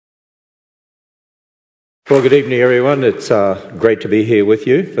Well, good evening, everyone. It's great to be here with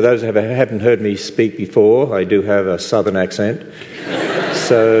you. For those who haven't heard me speak before, I do have a southern accent,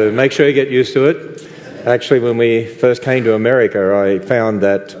 so make sure you get used to it. Actually, when we first came to America, I found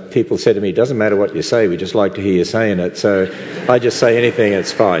that people said to me, "It doesn't matter what you say, we just like to hear you saying it." So I just say anything,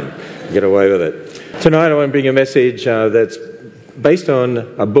 it's fine. Get away with it. Tonight I want to bring a message that's based on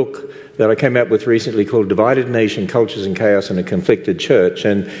a book that I came out with recently called Divided Nation, Cultures and Chaos in a Conflicted Church.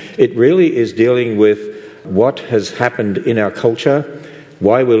 And it really is dealing with what has happened in our culture,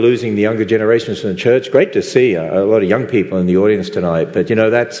 why we're losing the younger generations in the church. Great to see a lot of young people in the audience tonight, but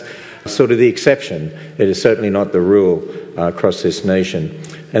that's sort of the exception. It is certainly not the rule across this nation.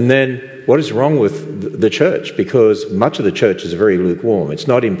 And then what is wrong with the church? Because much of the church is very lukewarm. It's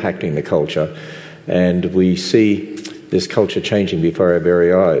not impacting the culture, and we see this culture changing before our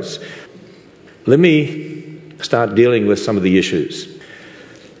very eyes. Let me start dealing with some of the issues.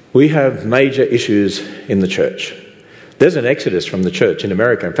 We have major issues in the church. There's an exodus from the church in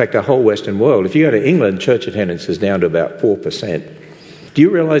America. In fact, our whole Western world. If you go to England, church attendance is down to about 4%. Do you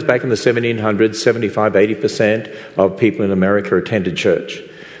realise back in the 1700s, 75, 80% of people in America attended church?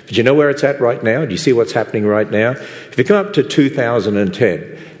 Do you know where it's at right now? Do you see what's happening right now? If you come up to 2010,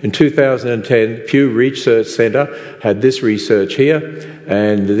 in 2010, Pew Research Centre had this research here,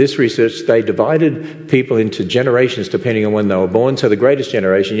 and this research, they divided people into generations depending on when they were born. So the greatest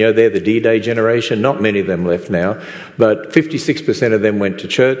generation, they're the D-Day generation, not many of them left now, but 56% of them went to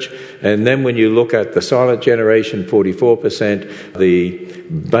church. And then when you look at the silent generation, 44%, the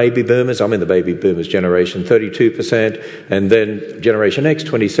baby boomers, I'm in the baby boomers generation, 32%, and then Generation X,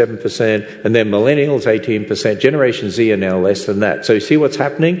 27%, and then millennials, 18%. Generation Z are now less than that. So you see what's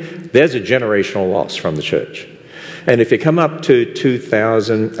happening? There's a generational loss from the church. And if you come up to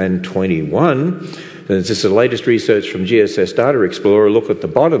 2021, this is the latest research from GSS Data Explorer, look at the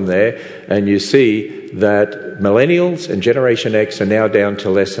bottom there, and you see that millennials and Generation X are now down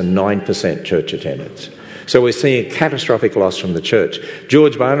to less than 9% church attendance. So we're seeing a catastrophic loss from the church.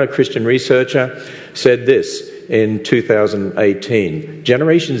 George Barna, a Christian researcher, said this in 2018.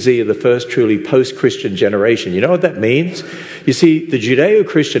 Generation Z are the first truly post-Christian generation. You know what that means? You see, the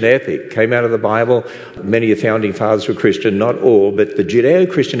Judeo-Christian ethic came out of the Bible. Many of the founding fathers were Christian, not all, but the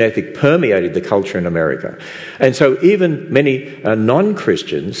Judeo-Christian ethic permeated the culture in America. And so even many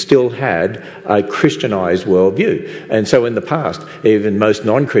non-Christians still had a Christianized worldview. And so in the past, even most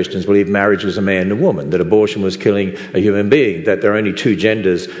non-Christians believed marriage was a man and a woman, that abortion was killing a human being, that there are only two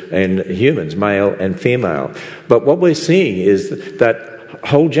genders in humans, male and female. But what we're seeing is that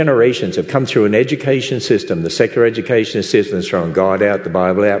whole generations have come through an education system. The secular education system is throwing God out, the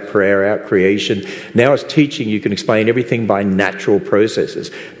Bible out, prayer out, creation. Now it's teaching you can explain everything by natural processes.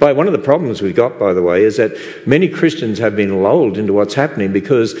 But one of the problems we've got, by the way, is that many Christians have been lulled into what's happening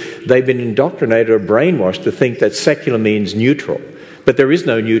because they've been indoctrinated or brainwashed to think that secular means neutral. But there is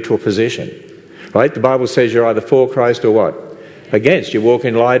no neutral position, right? The Bible says you're either for Christ or what? Against. You walk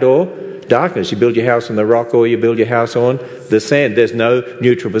in light or darkness. You build your house on the rock or you build your house on the sand. There's no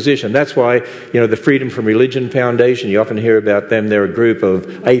neutral position. That's why, the Freedom from Religion Foundation, you often hear about them. They're a group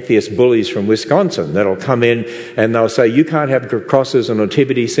of atheist bullies from Wisconsin that'll come in and they'll say, you can't have crosses on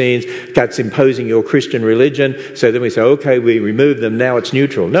nativity scenes. That's imposing your Christian religion. So then we say, okay, we remove them. Now it's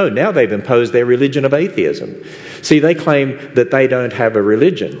neutral. No, now they've imposed their religion of atheism. See, they claim that they don't have a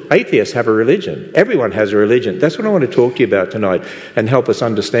religion. Atheists have a religion. Everyone has a religion. That's what I want to talk to you about tonight and help us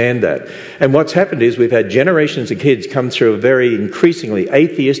understand that. And what's happened is we've had generations of kids come through a very increasingly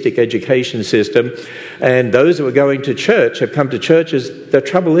atheistic education system, and those who are going to church have come to churches. The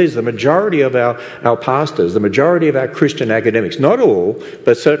trouble is the majority of our pastors, the majority of our Christian academics, not all,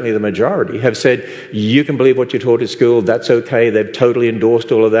 but certainly the majority, have said, you can believe what you're taught at school, that's okay, they've totally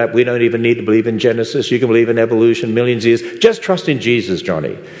endorsed all of that, we don't even need to believe in Genesis, you can believe in evolution, millions of years, just trust in Jesus,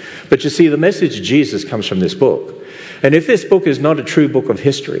 Johnny. But you see, the message of Jesus comes from this book. And if this book is not a true book of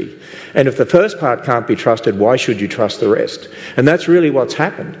history, and if the first part can't be trusted, why should you trust the rest? And that's really what's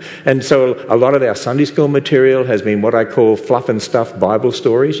happened. And so a lot of our Sunday school material has been what I call fluff and stuff Bible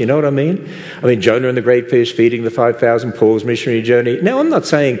stories. You know what I mean? Jonah and the great fish, feeding the 5,000, Paul's missionary journey. Now, I'm not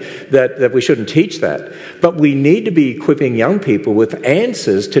saying that we shouldn't teach that, but we need to be equipping young people with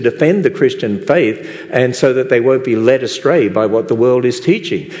answers to defend the Christian faith, and so that they won't be led astray by what the world is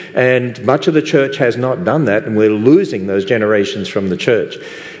teaching. And much of the church has not done that, and we're losing those generations from the church.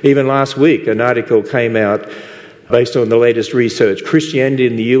 Even last week, an article came out Based on the latest research, Christianity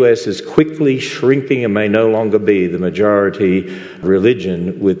in the US is quickly shrinking and may no longer be the majority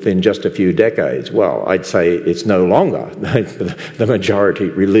religion within just a few decades. Well, I'd say it's no longer the majority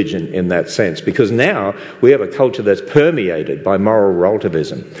religion in that sense, because now we have a culture that's permeated by moral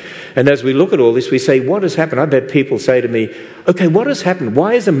relativism. And as we look at all this, we say, what has happened? I've had people say to me, okay, what has happened?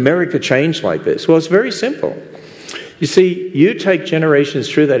 Why has America changed like this? Well, it's very simple. You see, you take generations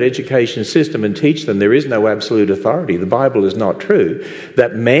through that education system and teach them there is no absolute authority. The Bible is not true.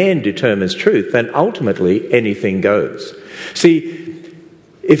 That man determines truth, then ultimately anything goes. See,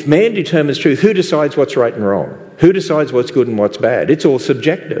 if man determines truth, who decides what's right and wrong? Who decides what's good and what's bad? It's all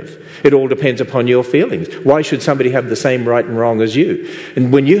subjective. It all depends upon your feelings. Why should somebody have the same right and wrong as you?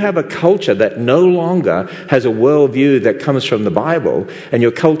 And when you have a culture that no longer has a worldview that comes from the Bible, and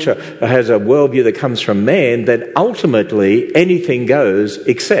your culture has a worldview that comes from man, then ultimately anything goes,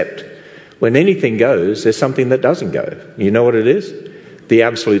 except when anything goes, there's something that doesn't go. You know what it is? The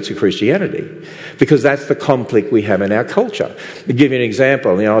absolutes of Christianity, because that's the conflict we have in our culture. To give you an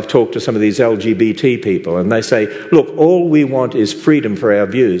example, I've talked to some of these LGBT people and they say, look, all we want is freedom for our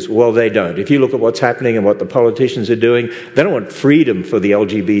views. Well, they don't. If you look at what's happening and what the politicians are doing, they don't want freedom for the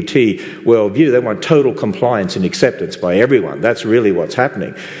LGBT worldview. They want total compliance and acceptance by everyone. That's really what's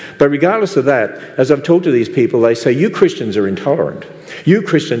happening. But regardless of that, as I've talked to these people, they say, you Christians are intolerant. You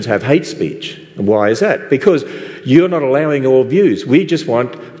Christians have hate speech. Why is that? Because you're not allowing all views. We just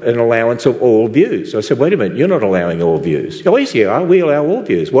want an allowance of all views. I said, wait a minute, you're not allowing all views. Oh, yes, you are. We allow all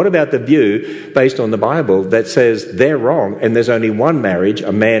views. What about the view based on the Bible that says they're wrong and there's only one marriage,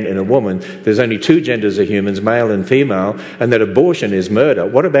 a man and a woman, there's only two genders of humans, male and female, and that abortion is murder?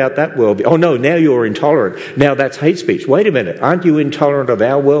 What about that worldview? Oh, no, now you're intolerant. Now that's hate speech. Wait a minute, aren't you intolerant of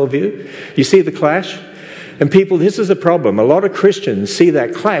our worldview? You see the clash? And people, this is a problem. A lot of Christians see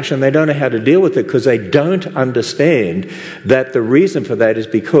that clash and they don't know how to deal with it because they don't understand that the reason for that is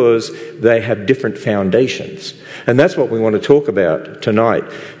because they have different foundations. And that's what we want to talk about tonight.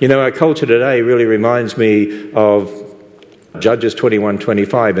 Our culture today really reminds me of Judges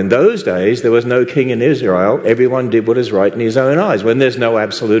 21:25. In those days, there was no king in Israel. Everyone did what is right in his own eyes. When there's no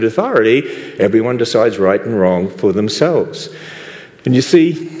absolute authority, everyone decides right and wrong for themselves. And you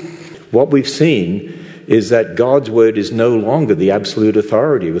see, what we've seen is that God's word is no longer the absolute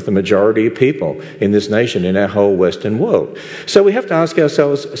authority with the majority of people in this nation, in our whole Western world. So we have to ask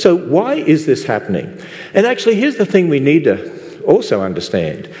ourselves, so why is this happening? And actually, here's the thing we need to also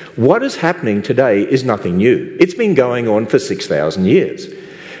understand. What is happening today is nothing new. It's been going on for 6,000 years.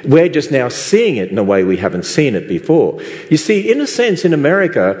 We're just now seeing it in a way we haven't seen it before. You see, in a sense, in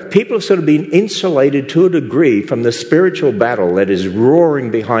America, people have sort of been insulated to a degree from the spiritual battle that is roaring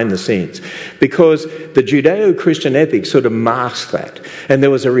behind the scenes, because the Judeo-Christian ethic sort of masked that. And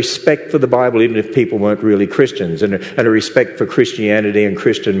there was a respect for the Bible, even if people weren't really Christians, and a respect for Christianity and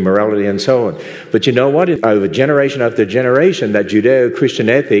Christian morality and so on. But you know what? Over generation after generation, that Judeo-Christian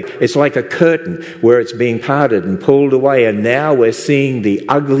ethic, it's like a curtain where it's being parted and pulled away, and now we're seeing the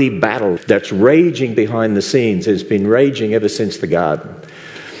ugly battle that's raging behind the scenes. It's been raging ever since the garden.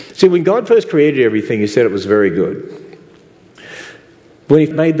 See, when God first created everything, he said it was very good. When he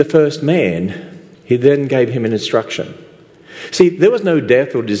made the first man, he then gave him an instruction. See, there was no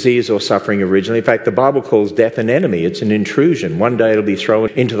death or disease or suffering originally. In fact, the Bible calls death an enemy. It's an intrusion. One day it'll be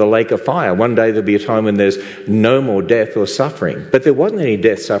thrown into the lake of fire. One day there'll be a time when there's no more death or suffering. But there wasn't any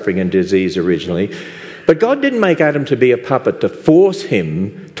death, suffering and disease originally. But God didn't make Adam to be a puppet to force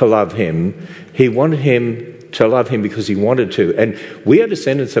him to love him. He wanted him to love him because he wanted to. And we are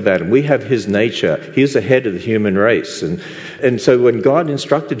descendants of Adam. We have his nature. He's the head of the human race. And so when God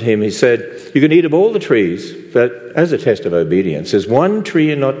instructed him, he said, you can eat of all the trees, but as a test of obedience. There's one tree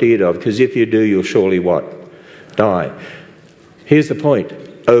you're not to eat of, because if you do, you'll surely what? Die. Here's the point.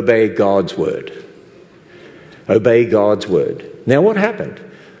 Obey God's word. Obey God's word. Now what happened?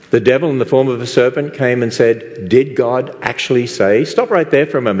 The devil in the form of a serpent came and said, did God actually say? Stop right there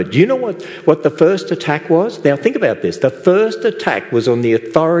for a moment. Do you know what the first attack was? Now think about this. The first attack was on the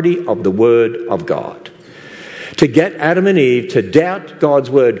authority of the word of God. To get Adam and Eve to doubt God's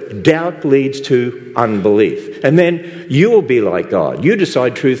word. Doubt leads to unbelief. And then you will be like God. You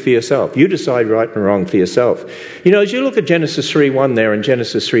decide truth for yourself. You decide right and wrong for yourself. As you look at Genesis 3:1 there and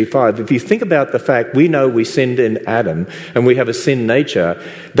Genesis 3:5, if you think about the fact we know we sinned in Adam and we have a sin nature,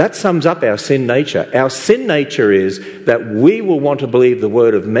 that sums up our sin nature. Our sin nature is that we will want to believe the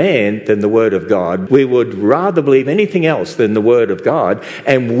word of man than the word of God. We would rather believe anything else than the word of God,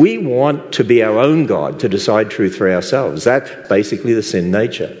 and we want to be our own God, to decide truth for ourselves. That's basically the sin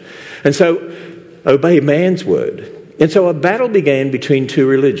nature. And so obey man's word. And so a battle began between two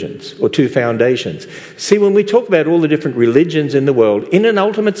religions, or two foundations. See, when we talk about all the different religions in the world, in an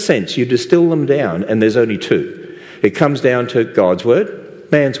ultimate sense, you distill them down, and there's only two. It comes down to God's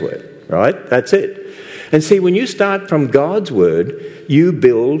word, man's word, right? That's it. And see, when you start from God's word, you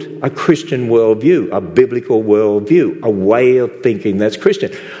build a Christian worldview, a biblical worldview, a way of thinking that's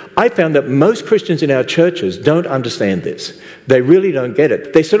Christian. I found that most Christians in our churches don't understand this. They really don't get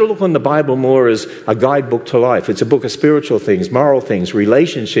it. They sort of look on the Bible more as a guidebook to life. It's a book of spiritual things, moral things,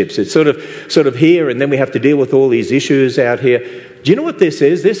 relationships. It's sort of here, and then we have to deal with all these issues out here. Do you know what this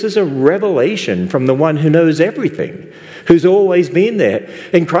is? This is a revelation from the one who knows everything, who's always been there.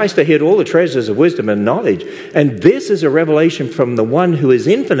 In Christ I hid all the treasures of wisdom and knowledge. And this is a revelation from the one who is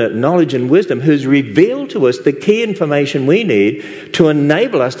infinite knowledge and wisdom, who's revealed to us the key information we need to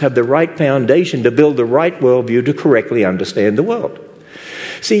enable us to have the right foundation, to build the right worldview, to correctly understand the world.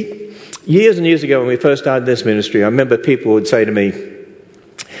 See, years and years ago when we first started this ministry, I remember people would say to me,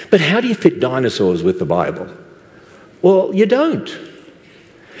 "But how do you fit dinosaurs with the Bible?" Well, you don't.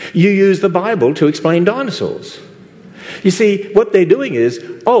 You use the Bible to explain dinosaurs. You see, what they're doing is,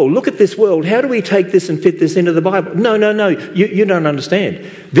 oh, look at this world. How do we take this and fit this into the Bible? No. You don't understand.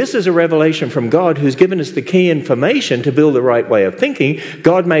 This is a revelation from God who's given us the key information to build the right way of thinking.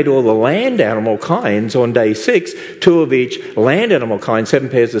 God made all the land animal kinds on day 6, 2 of each land animal kind, 7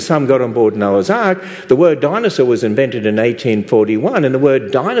 pairs of some got on board Noah's Ark. The word dinosaur was invented in 1841, and the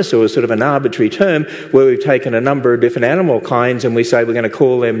word dinosaur is sort of an arbitrary term where we've taken a number of different animal kinds and we say we're going to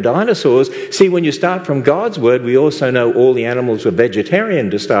call them dinosaurs. See, when you start from God's word, we also know all the animals were vegetarian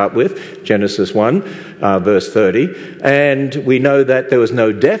to start with, Genesis 1, verse 30, and we know that there was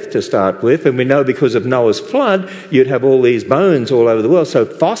no death to start with, and we know because of Noah's flood, you'd have all these bones all over the world, so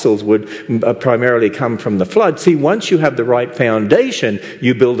fossils would primarily come from the flood. See, once you have the right foundation,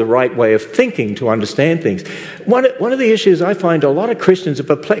 you build the right way of thinking to understand things. One of the issues I find a lot of Christians are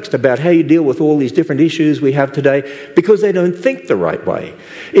perplexed about how you deal with all these different issues we have today because they don't think the right way.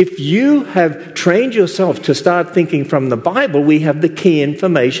 If you have trained yourself to start thinking from the Bible, we have the key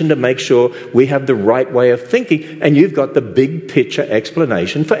information to make sure we have the right way of thinking, and you've got the big picture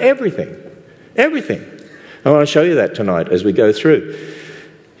explanation for everything. Everything. I want to show you that tonight as we go through.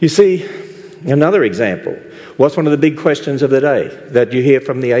 You see, another example. What's one of the big questions of the day that you hear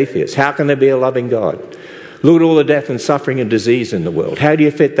from the atheists? How can there be a loving God? Look at all the death and suffering and disease in the world. How do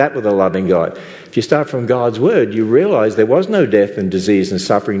you fit that with a loving God? If you start from God's word, you realize there was no death and disease and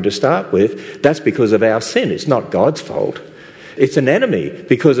suffering to start with. That's because of our sin. It's not God's fault. It's an enemy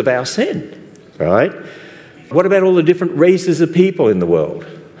because of our sin, right? What about all the different races of people in the world?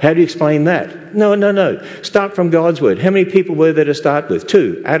 How do you explain that? No. Start from God's word. How many people were there to start with?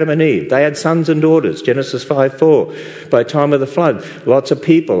 2, Adam and Eve. They had sons and daughters, Genesis 5:4. By the time of the flood, lots of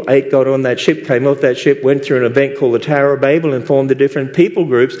people. 8 got on that ship, came off that ship, went through an event called the Tower of Babel and formed the different people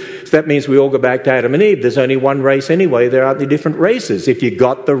groups. So that means we all go back to Adam and Eve. There's only one race anyway. There aren't the different races. If you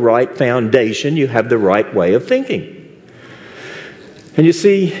got the right foundation, you have the right way of thinking. And you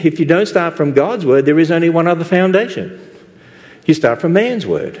see, if you don't start from God's word, there is only one other foundation. You start from man's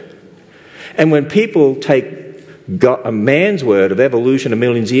word. And when people take a man's word of evolution of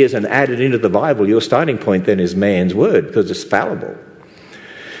millions of years and add it into the Bible, your starting point then is man's word because it's fallible.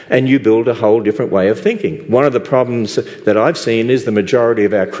 And you build a whole different way of thinking. One of the problems that I've seen is the majority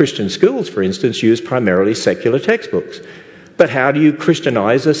of our Christian schools, for instance, use primarily secular textbooks. But how do you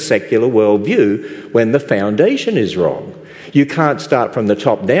Christianize a secular worldview when the foundation is wrong? You can't start from the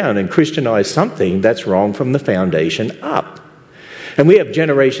top down and Christianize something that's wrong from the foundation up. And we have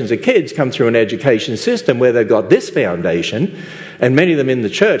generations of kids come through an education system where they've got this foundation, and many of them in the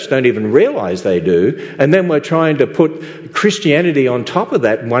church don't even realize they do, and then we're trying to put Christianity on top of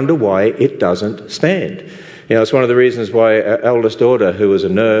that and wonder why it doesn't stand. You know, it's one of the reasons why our eldest daughter, who was a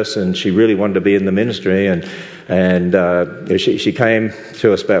nurse and she really wanted to be in the ministry, and she came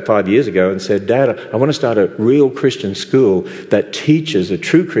to us about 5 years ago and said, "Dad, I want to start a real Christian school that teaches, a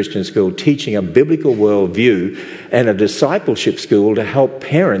true Christian school, teaching a biblical worldview and a discipleship school to help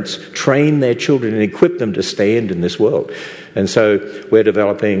parents train their children and equip them to stand in this world." And so we're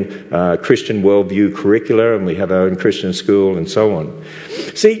developing Christian worldview curricula, and we have our own Christian school and so on.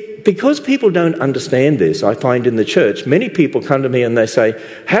 See, because people don't understand this, I find in the church, many people come to me and they say,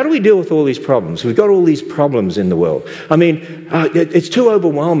 how do we deal with all these problems? We've got all these problems in the world. I mean, it's too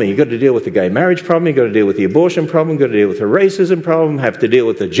overwhelming. You've got to deal with the gay marriage problem, you've got to deal with the abortion problem, you've got to deal with the racism problem, have to deal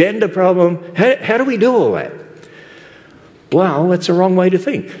with the gender problem. How do we do all that? Well, that's the wrong way to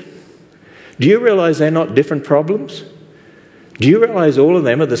think. Do you realize they're not different problems? Do you realize all of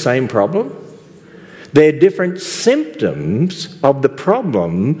them are the same problem? They're different symptoms of the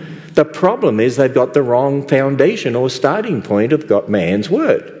problem. The problem is they've got the wrong foundation or starting point of God, man's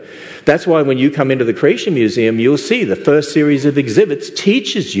word. That's why when you come into the Creation Museum, you'll see the first series of exhibits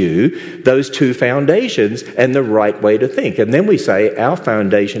teaches you those two foundations and the right way to think. And then we say our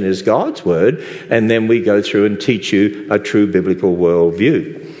foundation is God's word, and then we go through and teach you a true biblical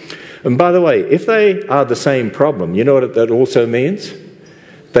worldview. And by the way, if they are the same problem, you know what that also means?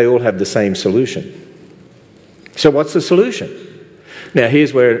 They all have the same solution. So what's the solution? Now,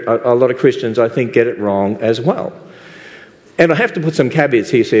 here's where a lot of Christians, I think, get it wrong as well. And I have to put some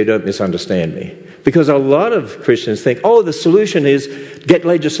caveats here so you don't misunderstand me. Because a lot of Christians think, the solution is get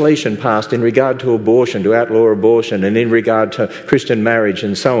legislation passed in regard to abortion, to outlaw abortion, and in regard to Christian marriage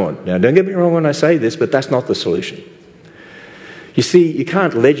and so on. Now, don't get me wrong when I say this, but that's not the solution. You see, you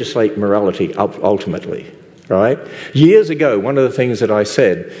can't legislate morality ultimately, right? Years ago, one of the things that I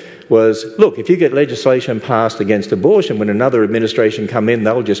said was, look, if you get legislation passed against abortion, when another administration come in,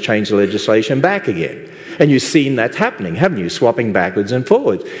 they'll just change the legislation back again. And you've seen that happening, haven't you? Swapping backwards and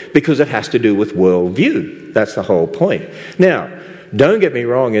forwards, because it has to do with worldview. That's the whole point. Now, don't get me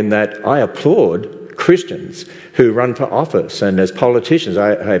wrong in that I applaud Christians who run for office and as politicians.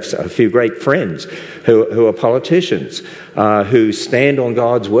 I have a few great friends who are politicians who stand on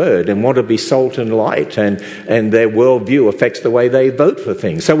God's word and want to be salt and light, and their worldview affects the way they vote for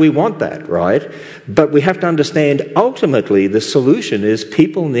things. So we want that, right? But we have to understand ultimately the solution is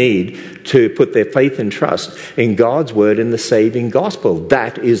people need to put their faith and trust in God's word in the saving gospel.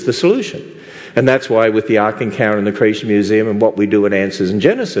 That is the solution. And that's why with the Ark Encounter in the Creation Museum and what we do in Answers in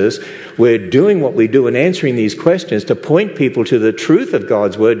Genesis, we're doing what we do in answering these questions to point people to the truth of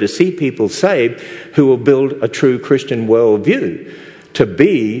God's word, to see people saved who will build a true Christian worldview, to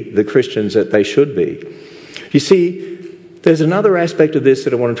be the Christians that they should be. You see, there's another aspect of this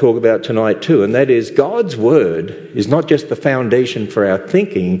that I want to talk about tonight too, and that is God's word is not just the foundation for our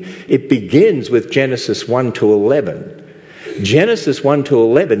thinking. It begins with Genesis 1 to 11. Genesis 1 to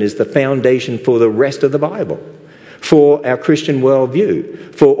 11 is the foundation for the rest of the Bible, for our Christian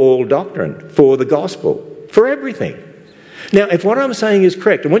worldview, for all doctrine, for the gospel, for everything. Now, if what I'm saying is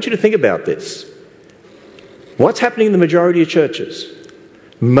correct, I want you to think about this. What's happening in the majority of churches?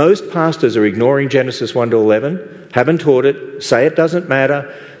 Most pastors are ignoring Genesis 1 to 11, haven't taught it, say it doesn't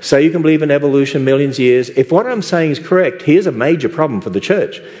matter, say you can believe in evolution millions of years. If what I'm saying is correct, here's a major problem for the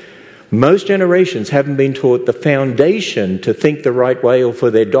church. Most generations haven't been taught the foundation to think the right way or for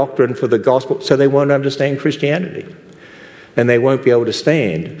their doctrine, for the gospel, so they won't understand Christianity. And they won't be able to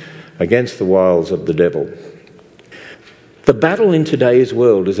stand against the wiles of the devil. The battle in today's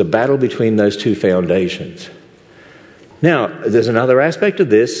world is a battle between those two foundations. Now, there's another aspect of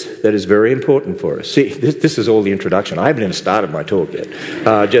this that is very important for us. See, this is all the introduction. I haven't even started my talk yet,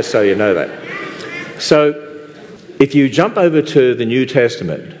 just so you know that. So, if you jump over to the New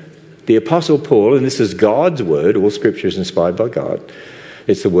Testament, the Apostle Paul, and this is God's word, all scripture is inspired by God.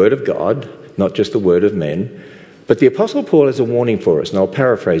 It's the word of God, not just the word of men. But the Apostle Paul has a warning for us, and I'll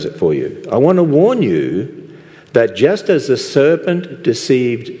paraphrase it for you. I want to warn you that just as the serpent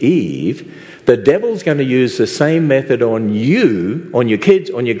deceived Eve, the devil's going to use the same method on you, on your kids,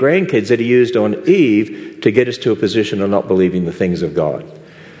 on your grandkids that he used on Eve to get us to a position of not believing the things of God.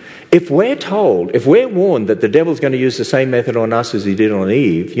 If we're warned that the devil's going to use the same method on us as he did on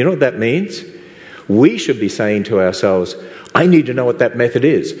Eve, you know what that means? We should be saying to ourselves, I need to know what that method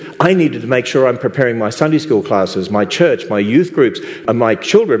is. I need to make sure I'm preparing my Sunday school classes, my church, my youth groups, and my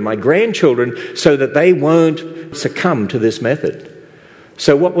children, my grandchildren, so that they won't succumb to this method.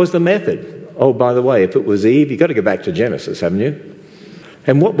 So what was the method? Oh, by the way, if it was Eve, you've got to go back to Genesis, haven't you?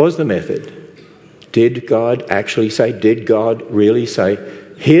 And what was the method? Did God actually say, did God really say,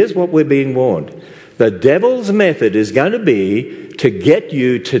 here's what we're being warned. The devil's method is going to be to get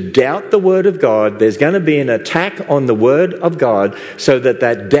you to doubt the word of God. There's going to be an attack on the word of God so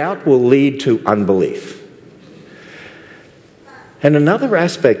that doubt will lead to unbelief. And another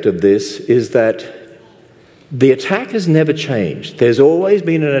aspect of this is that the attack has never changed. There's always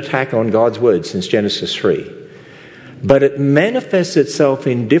been an attack on God's word since Genesis 3. But it manifests itself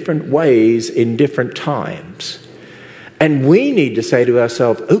in different ways in different times. And we need to say to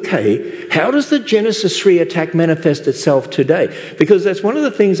ourselves, okay, how does the Genesis 3 attack manifest itself today? Because that's one of the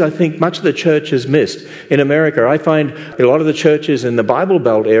things I think much of the church has missed in America. I find a lot of the churches in the Bible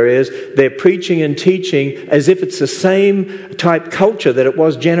Belt areas, they're preaching and teaching as if it's the same type culture that it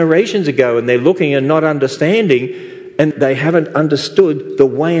was generations ago, and they're looking and not understanding, and they haven't understood the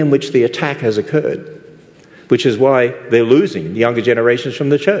way in which the attack has occurred. Which is why they're losing the younger generations from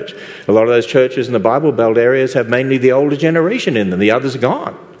the church. A lot of those churches in the Bible Belt areas have mainly the older generation in them. The others are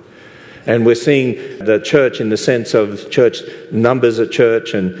gone. And we're seeing the church in the sense of church numbers at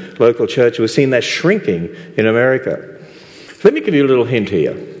church and local church. We're seeing that shrinking in America. Let me give you a little hint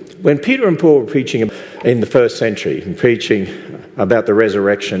here. When Peter and Paul were preaching in the first century, preaching about the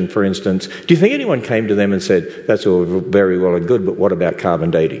resurrection, for instance, do you think anyone came to them and said, that's all very well and good, but what about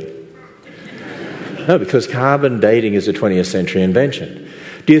carbon dating? No, because carbon dating is a 20th century invention.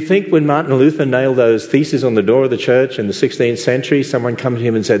 Do you think when Martin Luther nailed those theses on the door of the church in the 16th century, someone came to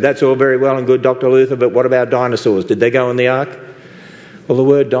him and said, that's all very well and good, Dr. Luther, but what about dinosaurs? Did they go in the ark? Well, the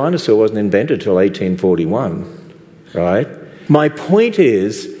word dinosaur wasn't invented until 1841, right? My point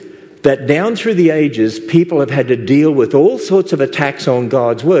is that down through the ages, people have had to deal with all sorts of attacks on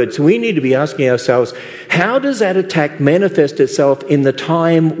God's word. So we need to be asking ourselves, how does that attack manifest itself in the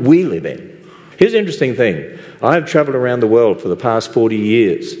time we live in? Here's an interesting thing. I've travelled around the world for the past 40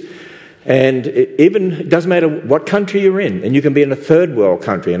 years. And it doesn't matter what country you're in, and you can be in a third world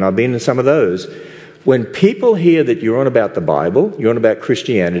country, and I've been in some of those. When people hear that you're on about the Bible, you're on about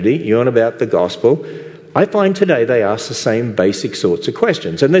Christianity, you're on about the gospel, I find today they ask the same basic sorts of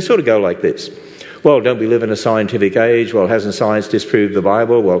questions. And they sort of go like this. Well, don't we live in a scientific age? Well, hasn't science disproved the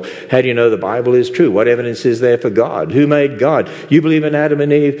Bible? Well, how do you know the Bible is true? What evidence is there for God? Who made God? You believe in Adam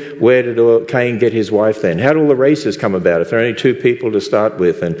and Eve? Where did Cain get his wife then? How did all the races come about if there are only two people to start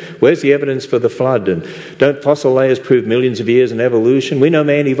with? And where's the evidence for the flood? And don't fossil layers prove millions of years in evolution? We know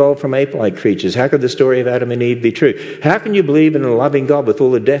man evolved from ape-like creatures. How could the story of Adam and Eve be true? How can you believe in a loving God with all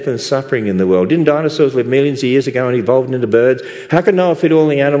the death and suffering in the world? Didn't dinosaurs live millions of years ago and evolved into birds? How can Noah fit all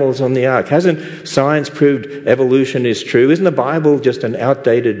the animals on the ark? Hasn't science proved evolution is true? Isn't the Bible just an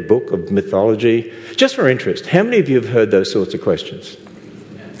outdated book of mythology? Just for interest, how many of you have heard those sorts of questions?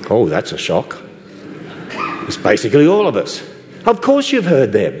 Oh, that's a shock. It's basically all of us. Of course you've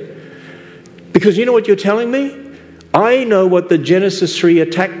heard them. Because you know what you're telling me? I know what the Genesis 3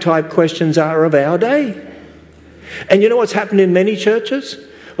 attack type questions are of our day. And you know what's happened in many churches?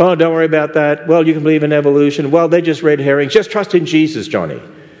 Oh, don't worry about that. Well, you can believe in evolution. Well, they're just red herrings. Just trust in Jesus, Johnny.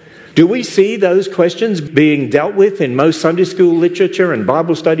 Do we see those questions being dealt with in most Sunday school literature and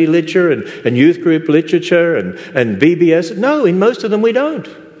Bible study literature and youth group literature and VBS? No, in most of them we don't.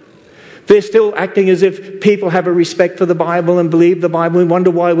 They're still acting as if people have a respect for the Bible and believe the Bible. We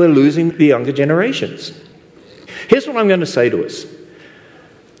wonder why we're losing the younger generations. Here's what I'm going to say to us.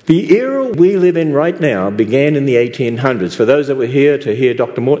 The era we live in right now began in the 1800s. For those that were here to hear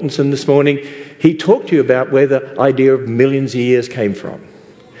Dr. Mortensen this morning, he talked to you about where the idea of millions of years came from.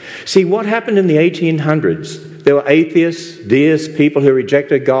 See, what happened in the 1800s, there were atheists, deists, people who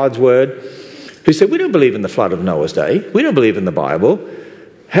rejected God's word, who said, we don't believe in the flood of Noah's day. We don't believe in the Bible.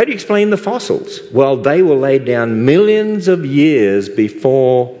 How do you explain the fossils? Well, they were laid down millions of years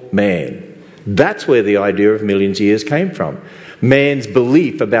before man. That's where the idea of millions of years came from. Man's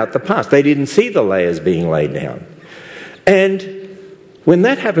belief about the past. They didn't see the layers being laid down. And when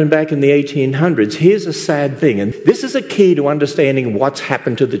that happened back in the 1800s, here's a sad thing, and this is a key to understanding what's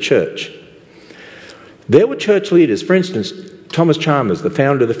happened to the church. There were church leaders, for instance, Thomas Chalmers, the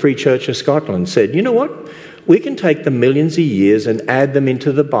founder of the Free Church of Scotland, said, you know what? We can take the millions of years and add them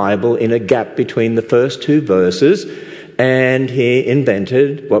into the Bible in a gap between the first two verses, and he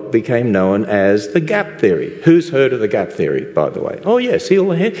invented what became known as the gap theory. Who's heard of the gap theory, by the way? Oh, yes, see all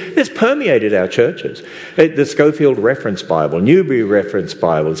the hands. It's permeated our churches. The Schofield Reference Bible, Newberry Reference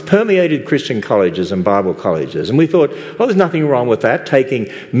Bible, it's permeated Christian colleges and Bible colleges. And we thought, oh, there's nothing wrong with that,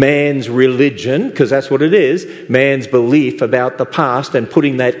 taking man's religion, because that's what it is, man's belief about the past and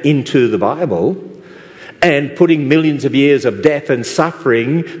putting that into the Bible, and putting millions of years of death and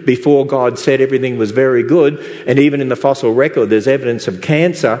suffering before God said everything was very good. And even in the fossil record, there's evidence of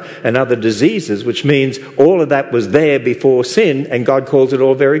cancer and other diseases, which means all of that was there before sin, and God calls it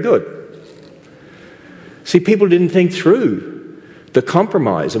all very good. See, people didn't think through the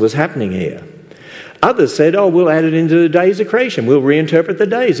compromise that was happening here. Others said, oh, we'll add it into the days of creation. We'll reinterpret the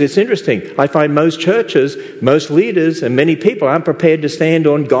days. It's interesting. I find most churches, most leaders, and many people aren't prepared to stand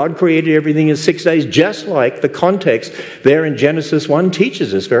on God created everything in 6 days, just like the context there in Genesis 1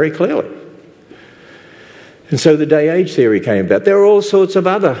 teaches us very clearly. And so the day-age theory came about. There are all sorts of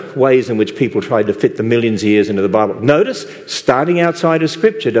other ways in which people tried to fit the millions of years into the Bible. Notice, starting outside of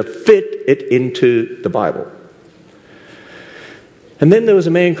Scripture to fit it into the Bible. And then there was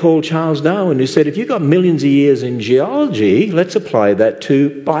a man called Charles Darwin who said, if you've got millions of years in geology, let's apply that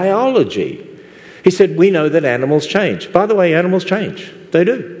to biology. He said, we know that animals change. By the way, animals change. They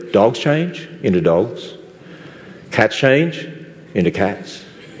do. Dogs change into dogs. Cats change into cats.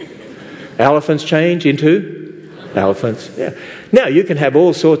 Elephants change into Elephants, yeah. Now, you can have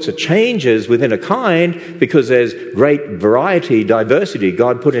all sorts of changes within a kind because there's great variety, diversity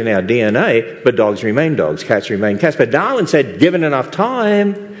God put in our DNA, but dogs remain dogs, cats remain cats. But Darwin said, given enough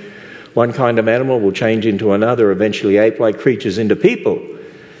time, one kind of animal will change into another, eventually ape-like creatures into people.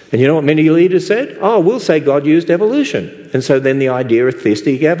 And you know what many leaders said? Oh, we'll say God used evolution. And so then the idea of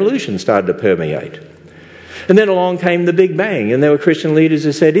theistic evolution started to permeate. And then along came the Big Bang, and there were Christian leaders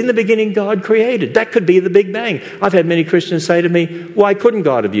who said, in the beginning God created. That could be the Big Bang. I've had many Christians say to me, why couldn't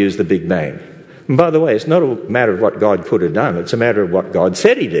God have used the Big Bang? And by the way, it's not a matter of what God could have done. It's a matter of what God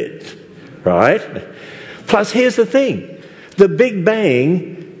said he did. Right? Plus, here's the thing. The Big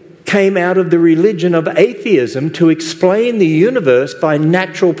Bang came out of the religion of atheism to explain the universe by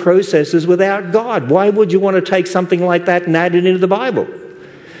natural processes without God. Why would you want to take something like that and add it into the Bible?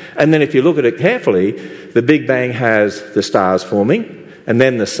 And then if you look at it carefully, the Big Bang has the stars forming, and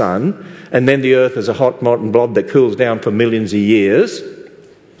then the sun, and then the earth is a hot molten blob that cools down for millions of years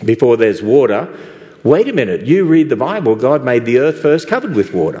before there's water. Wait a minute, you read the Bible, God made the earth first covered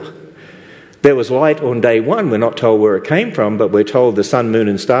with water. There was light on day 1, we're not told where it came from, but we're told the sun, moon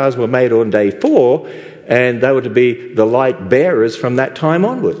and stars were made on day 4, and they were to be the light bearers from that time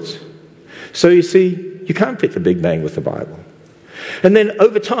onwards. So you see, you can't fit the Big Bang with the Bible. And then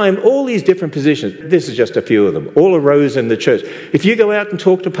over time, all these different positions, this is just a few of them, all arose in the church. If you go out and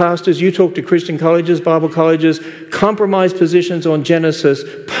talk to pastors, you talk to Christian colleges, Bible colleges, compromised positions on Genesis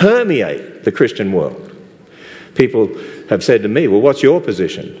permeate the Christian world. People have said to me, well, what's your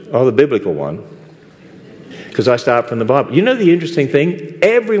position? Oh, the biblical one. Because I start from the Bible. You know the interesting thing?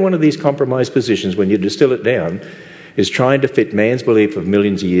 Every one of these compromised positions, when you distill it down, is trying to fit man's belief of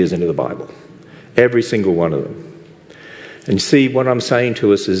millions of years into the Bible. Every single one of them. And see, what I'm saying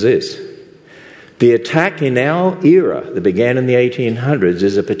to us is this. The attack in our era that began in the 1800s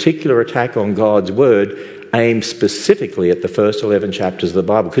is a particular attack on God's Word aimed specifically at the first 11 chapters of the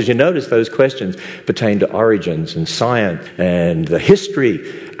Bible. Because you notice those questions pertain to origins and science and the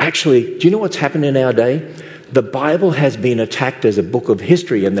history. Actually, do you know what's happened in our day? The Bible has been attacked as a book of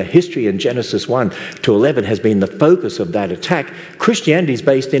history, and the history in Genesis 1 to 11 has been the focus of that attack. Christianity is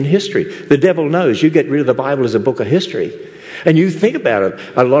based in history. The devil knows you get rid of the Bible as a book of history. And you think about it,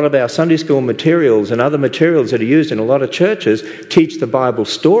 a lot of our Sunday school materials and other materials that are used in a lot of churches teach the Bible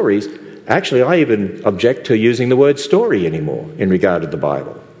stories. Actually, I even object to using the word story anymore in regard to the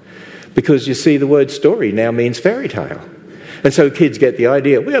Bible. Because you see, the word story now means fairy tale. And so kids get the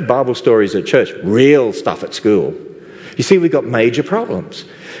idea, we have Bible stories at church, real stuff at school. You see, we've got major problems.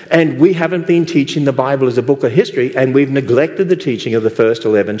 And we haven't been teaching the Bible as a book of history, and we've neglected the teaching of the first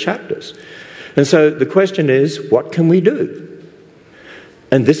 11 chapters. And so the question is, what can we do?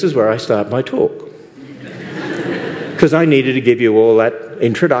 And this is where I start my talk. Because I needed to give you all that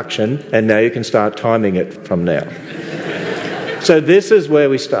introduction, and now you can start timing it from now. So this is where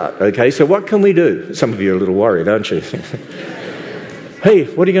we start, okay? So what can we do? Some of you are a little worried, aren't you? Hey,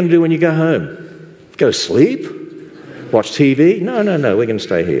 what are you going to do when you go home? Go sleep? Watch TV? No, we're going to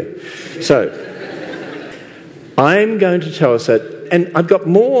stay here. So I'm going to tell us that, and I've got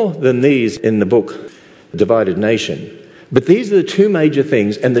more than these in the book, Divided Nation, but these are the two major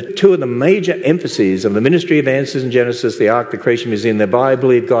things, and the two of the major emphases of the Ministry of Answers in Genesis, the Ark, the Creation Museum, that I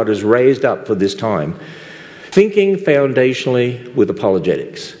believe God has raised up for this time. Thinking foundationally with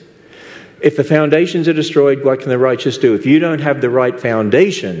apologetics. If the foundations are destroyed, what can the righteous do? If you don't have the right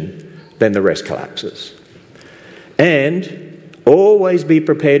foundation, then the rest collapses. And always be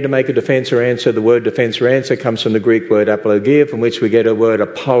prepared to make a defense or answer. The word defense or answer comes from the Greek word apologia, from which we get a word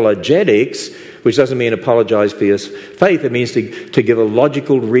apologetics, which doesn't mean apologize for your faith. It means to give a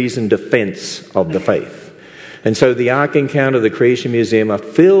logical reasoned defense of the faith. And so the Ark Encounter, the Creation Museum are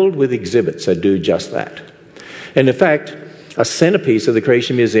filled with exhibits that do just that. And in fact, a centerpiece of the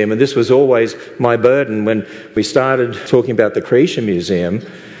Creation Museum, and this was always my burden when we started talking about the Creation Museum,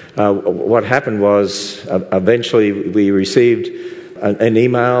 what happened was eventually we received an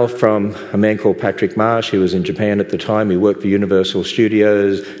email from a man called Patrick Marsh, who was in Japan at the time. He worked for Universal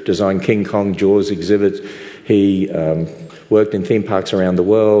Studios, designed King Kong, Jaws exhibits. He worked in theme parks around the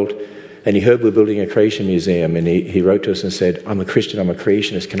world. And he heard we're building a Creation Museum, and he wrote to us and said, I'm a Christian, I'm a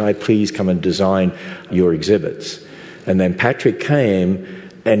creationist, can I please come and design your exhibits? And then Patrick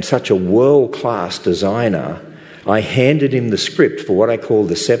came, and such a world-class designer, I handed him the script for what I call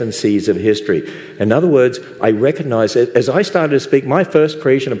the 7 C's of history. In other words, I recognized it. As I started to speak, my first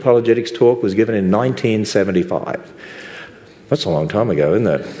creation apologetics talk was given in 1975. That's a long time ago, isn't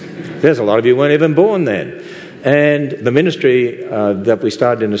it? There's a lot of you who weren't even born then. And the ministry that we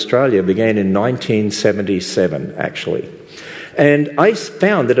started in Australia began in 1977, actually. And I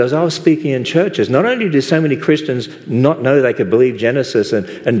found that as I was speaking in churches, not only did so many Christians not know they could believe Genesis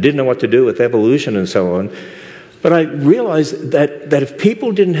and didn't know what to do with evolution and so on, but I realized that if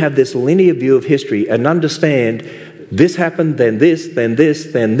people didn't have this linear view of history and understand this happened, then this, then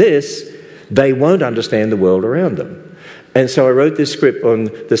this, then this, they won't understand the world around them. And so I wrote this script on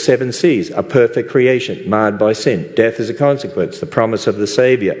the 7 C's, a perfect creation marred by sin, death as a consequence, the promise of the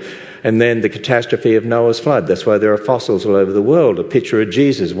Saviour, and then the catastrophe of Noah's flood. That's why there are fossils all over the world, a picture of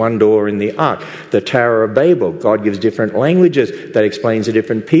Jesus, one door in the ark, the Tower of Babel. God gives different languages that explains the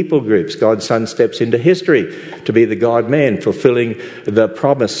different people groups. God's Son steps into history to be the God-man, fulfilling the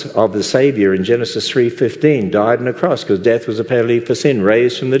promise of the Saviour in Genesis 3:15, died on a cross because death was a penalty for sin,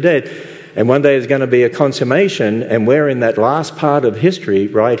 raised from the dead. And one day there's going to be a consummation, and we're in that last part of history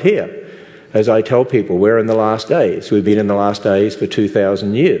right here. As I tell people, we're in the last days. We've been in the last days for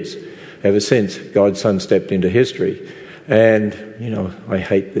 2,000 years, ever since God's Son stepped into history. And, I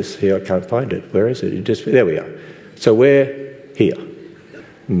hate this here. I can't find it. Where is it? There we are. So we're here.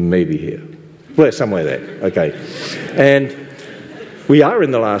 Maybe here. We're somewhere there. Okay. And we are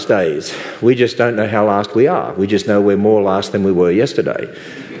in the last days. We just don't know how last we are. We just know we're more last than we were yesterday.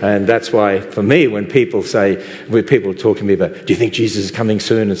 And that's why, for me, when people talk to me about, do you think Jesus is coming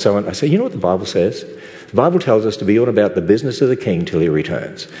soon and so on, I say, you know what the Bible says? The Bible tells us to be all about the business of the King till he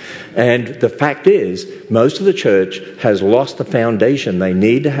returns. And the fact is, most of the church has lost the foundation they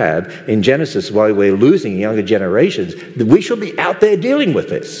need to have in Genesis, while we're losing younger generations. We should be out there dealing with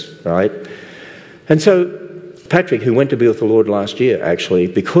this, right? And so Patrick, who went to be with the Lord last year, actually,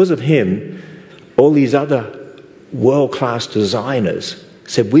 because of him, all these other world-class designers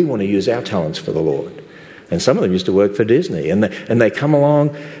said, we want to use our talents for the Lord. And some of them used to work for Disney. And they come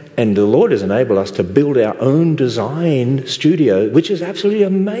along, and the Lord has enabled us to build our own design studio, which is absolutely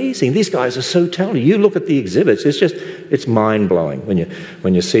amazing. These guys are so talented. You look at the exhibits, it's mind-blowing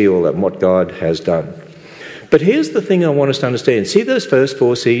when you see all that and what God has done. But here's the thing I want us to understand. See those first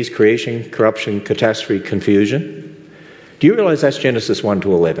 4 C's, creation, corruption, catastrophe, confusion? Do you realise that's Genesis 1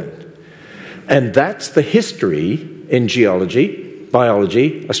 to 11? And that's the history in geology,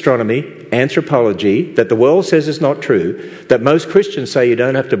 biology, astronomy, anthropology, that the world says is not true, that most Christians say you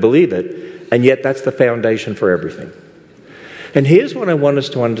don't have to believe it, and yet that's the foundation for everything. And here's what I want us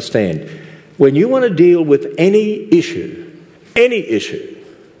to understand. When you want to deal with any issue,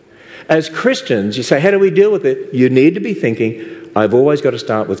 as Christians, you say, how do we deal with it? You need to be thinking, I've always got to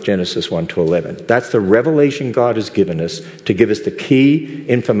start with Genesis 1 to 11. That's the revelation God has given us to give us the key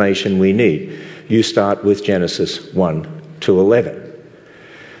information we need. You start with Genesis 1 to 11.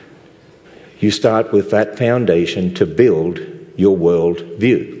 You start with that foundation to build your world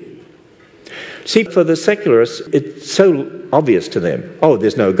view. See, for the secularists, it's so obvious to them. Oh,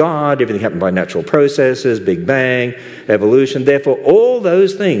 there's no God, everything happened by natural processes, Big Bang, evolution. Therefore, all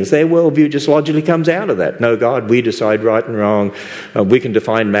those things, their worldview just logically comes out of that. No God, we decide right and wrong. We can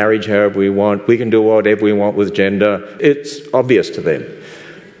define marriage however we want. We can do whatever we want with gender. It's obvious to them.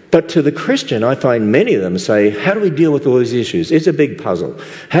 But to the Christian, I find many of them say, how do we deal with all these issues? It's a big puzzle.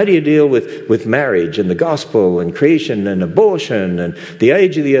 How do you deal with marriage and the gospel and creation and abortion and the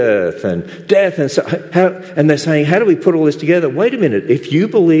age of the earth and death? And they're saying, how do we put all this together? Wait a minute. If you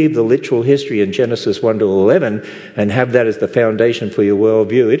believe the literal history in Genesis 1 to 11 and have that as the foundation for your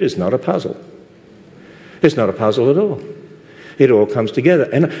worldview, it is not a puzzle. It's not a puzzle at all. It all comes together.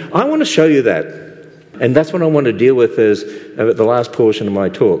 And I want to show you that. And that's what I want to deal with as the last portion of my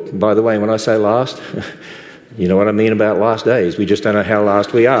talk. By the way, when I say last, you know what I mean about last days. We just don't know how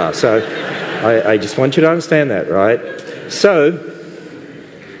last we are. So I just want you to understand that, right? So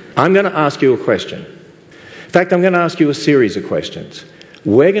I'm going to ask you a question. In fact, I'm going to ask you a series of questions.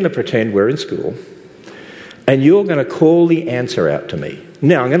 We're going to pretend we're in school, and you're going to call the answer out to me.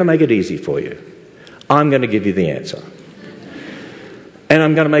 Now, I'm going to make it easy for you. I'm going to give you the answer. And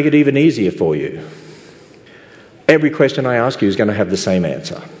I'm going to make it even easier for you. Every question I ask you is going to have the same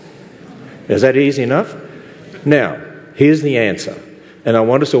answer. Is that easy enough? Now, here's the answer. And I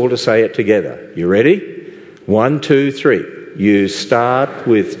want us all to say it together. You ready? 1, 2, 3. You start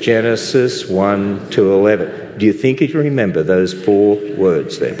with Genesis 1 to 11. Do you think you can remember those 4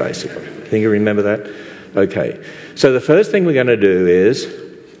 words there, basically? Think you remember that? Okay. So the first thing we're going to do is,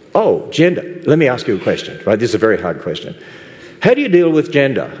 gender. Let me ask you a question. Right? This is a very hard question. How do you deal with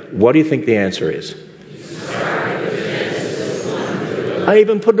gender? What do you think the answer is? I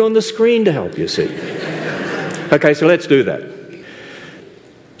even put it on the screen to help you see. Okay, so let's do that.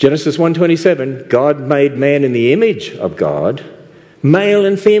 Genesis 1:27, God made man in the image of God. Male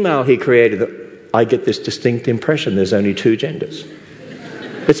and female he created them. I get this distinct impression there's only 2 genders.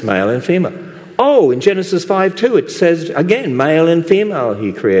 It's male and female. Oh, in Genesis 5:2 it says again, male and female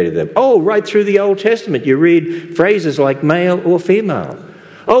he created them. Oh, right through the Old Testament you read phrases like male or female.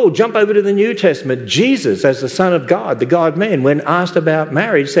 Oh, jump over to the New Testament. Jesus, as the Son of God, the God-man, when asked about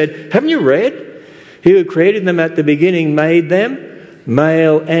marriage, said, haven't you read? He who created them at the beginning made them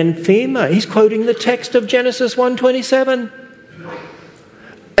male and female. He's quoting the text of Genesis 1:27.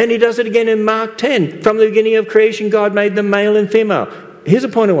 And he does it again in Mark 10. From the beginning of creation, God made them male and female. Here's a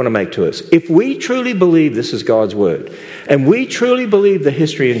point I want to make to us. If we truly believe this is God's word, and we truly believe the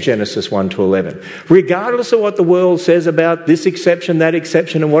history in Genesis 1-11, regardless of what the world says about this exception, that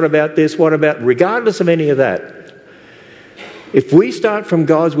exception, and what about this, what about, regardless of any of that, if we start from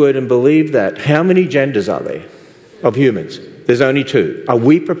God's word and believe that, how many genders are there of humans? There's only 2. Are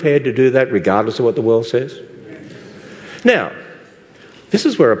we prepared to do that regardless of what the world says? Now, this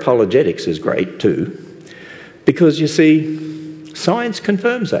is where apologetics is great too, because you see, science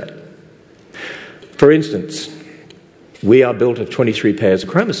confirms that. For instance, we are built of 23 pairs of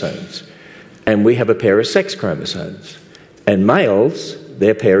chromosomes, and we have a pair of sex chromosomes. And males,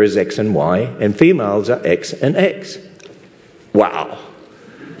 their pair is X and Y, and females are X and X. Wow.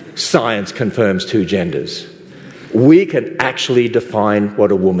 Science confirms 2 genders. We can actually define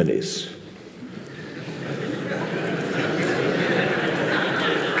what a woman is.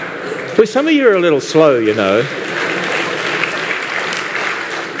 Well, some of you are a little slow, you know.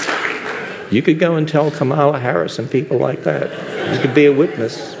 You could go and tell Kamala Harris and people like that. You could be a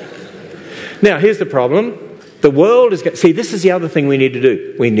witness. Now, here's the problem. The world is... See, this is the other thing we need to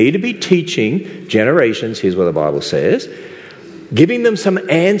do. We need to be teaching generations, here's what the Bible says, giving them some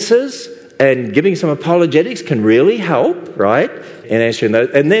answers and giving some apologetics can really help, right, in answering those.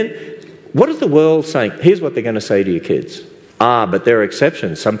 And then, what is the world saying? Here's what they're going to say to your kids. But there are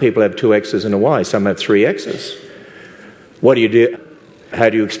exceptions. Some people have 2 X's and a Y. Some have 3 X's. What do you do? How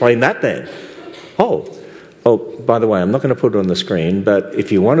do you explain that then? Oh, by the way, I'm not going to put it on the screen, but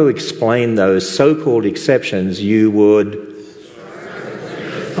if you want to explain those so-called exceptions, you would...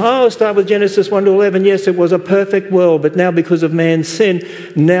 start with Genesis 1-11. Yes, it was a perfect world, but now because of man's sin,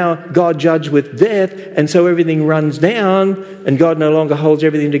 now God judged with death, and so everything runs down, and God no longer holds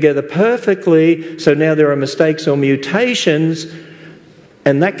everything together perfectly, so now there are mistakes or mutations,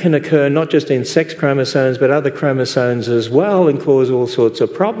 and that can occur not just in sex chromosomes, but other chromosomes as well, and cause all sorts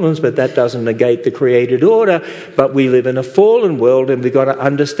of problems, but that doesn't negate the created order. But we live in a fallen world, and we've got to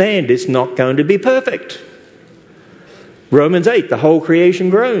understand it's not going to be perfect. Romans 8, the whole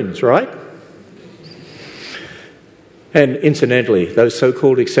creation groans, right? And incidentally, those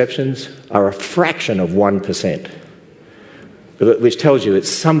so-called exceptions are a fraction of 1%, which tells you it's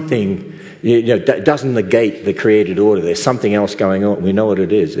something, it doesn't negate the created order. There's something else going on. We know what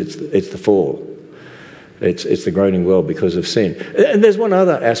it is. It's the fall. It's the groaning world because of sin. And there's one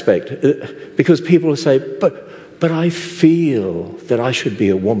other aspect, because people will say, but I feel that I should be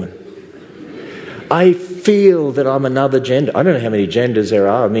a woman. I feel that I'm another gender. I don't know how many genders there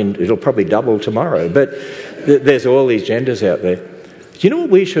are. I mean, it'll probably double tomorrow. But there's all these genders out there. Do you know what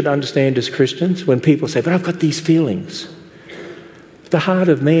we should understand as Christians? When people say, but I've got these feelings. The heart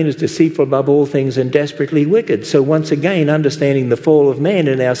of man is deceitful above all things and desperately wicked. So once again, understanding the fall of man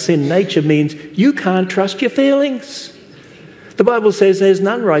and our sin nature means you can't trust your feelings. The Bible says there's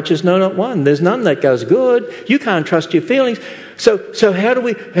none righteous, no, not one. There's none that goes good. You can't trust your feelings. So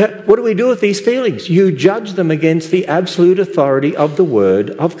what do we do with these feelings? You judge them against the absolute authority of the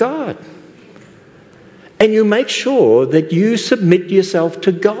Word of God. And you make sure that you submit yourself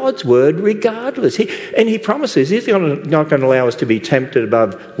to God's Word regardless. He promises He's not going to allow us to be tempted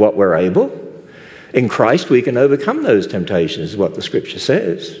above what we're able. In Christ we can overcome those temptations, is what the Scripture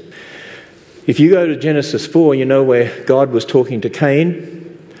says. If you go to Genesis 4, you know where God was talking to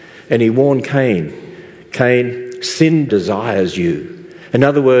Cain, and He warned Cain, sin desires you. In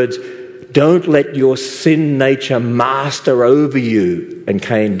other words, don't let your sin nature master over you. And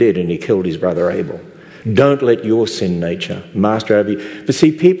Cain did, and he killed his brother Abel. Don't let your sin nature master over you. But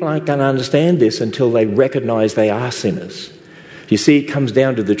see, people aren't going to understand this until they recognize they are sinners. You see, it comes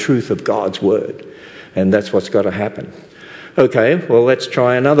down to the truth of God's Word. And that's what's got to happen. Okay, well, let's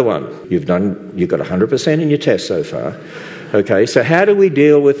try another one. You've got 100% in your test so far. Okay, so how do we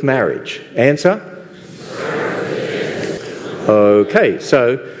deal with marriage? Answer? Okay,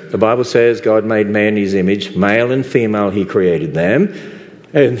 so the Bible says God made man in His image, male and female He created them,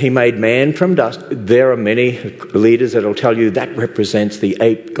 and He made man from dust. There are many leaders that will tell you that represents the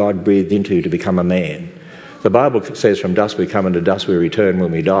ape God breathed into to become a man. The Bible says from dust we come, and to dust we return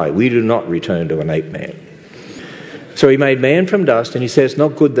when we die. We do not return to an ape man. So He made man from dust, and He says,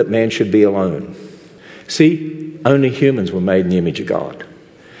 not good that man should be alone. See, only humans were made in the image of God.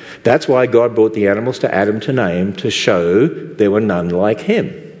 That's why God brought the animals to Adam to name, to show there were none like him.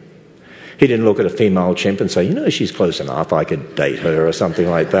 He didn't look at a female chimp and say, you know, she's close enough, I could date her or something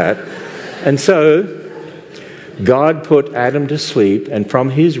like that. And so God put Adam to sleep and from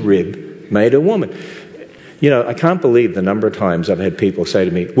his rib made a woman. You know, I can't believe the number of times I've had people say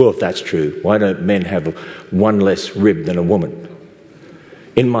to me, well, if that's true, why don't men have one less rib than a woman?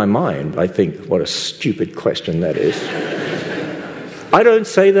 In my mind, I think, what a stupid question that is. I don't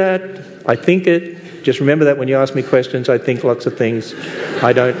say that. I think it. Just remember that when you ask me questions, I think lots of things.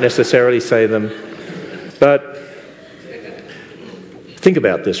 I don't necessarily say them. But think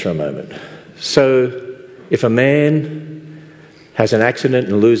about this for a moment. So if a man has an accident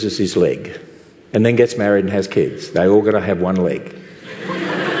and loses his leg and then gets married and has kids, they all got to have one leg.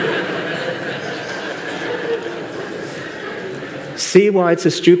 See why it's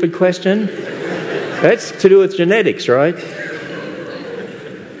a stupid question? That's to do with genetics, right?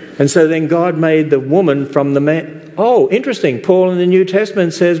 And so then God made the woman from the man. Oh, interesting. Paul in the New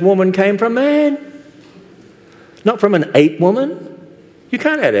Testament says woman came from man. Not from an ape woman. You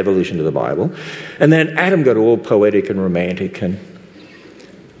can't add evolution to the Bible. And then Adam got all poetic and romantic. And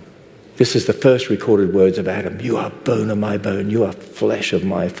this is the first recorded words of Adam. You are bone of my bone. You are flesh of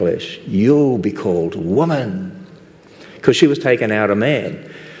my flesh. You'll be called woman. Because she was taken out of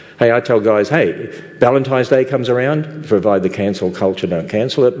man. Hey, I tell guys, hey, Valentine's Day comes around, provide the cancel culture don't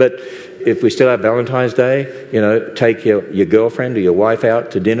cancel it, but if we still have Valentine's Day, you know, take your girlfriend or your wife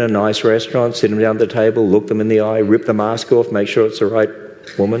out to dinner, nice restaurant, sit them down at the table, look them in the eye, rip the mask off, make sure it's the right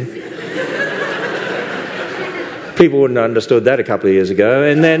woman. People wouldn't have understood that a couple of years ago.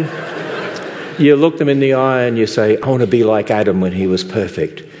 And then you look them in the eye and you say, I want to be like Adam when he was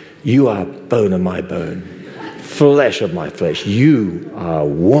perfect. You are bone of my bone. Flesh of my flesh. You are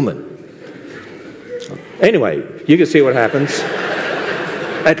woman. Anyway, you can see what happens.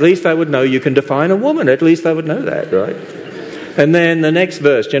 At least they would know you can define a woman. At least they would know that, right? And then the next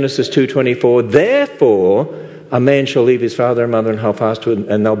verse, Genesis 2:24, therefore a man shall leave his father and mother and hold fast to it,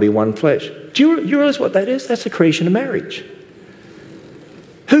 and they'll be one flesh. Do you realize what that is? That's the creation of marriage.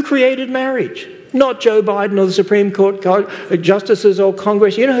 Who created marriage? Not Joe Biden or the Supreme Court justices or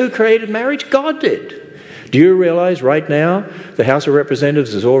Congress. You know who created marriage? God did. Do you realize right now the House of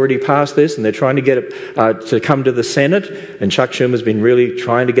Representatives has already passed this and they're trying to get it to come to the Senate, and Chuck Schumer's been really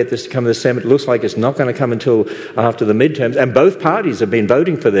trying to get this to come to the Senate. It looks like it's not going to come until after the midterms, and both parties have been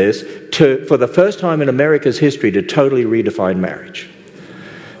voting for this for the first time in America's history to totally redefine marriage.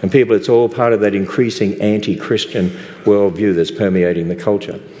 And people, it's all part of that increasing anti-Christian worldview that's permeating the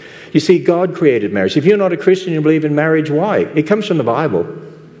culture. You see, God created marriage. If you're not a Christian, you believe in marriage, why? It comes from the Bible.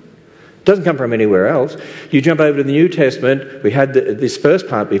 It doesn't come from anywhere else. You jump over to the New Testament. We had this first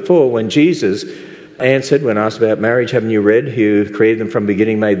part before when Jesus answered when asked about marriage. Haven't you read? Who created them from the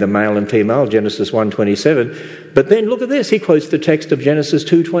beginning, made them male and female, Genesis 1:27. But then look at this. He quotes the text of Genesis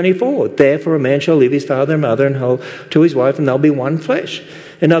 2:24. Therefore a man shall leave his father and mother and hold to his wife, and they'll be one flesh.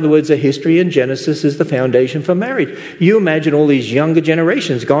 In other words, the history in Genesis is the foundation for marriage. You imagine all these younger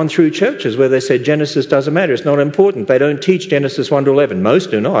generations gone through churches where they said Genesis doesn't matter, it's not important. They don't teach Genesis 1-11.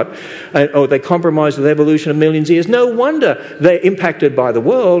 Most do not. Or they compromise with evolution of millions of years. No wonder they're impacted by the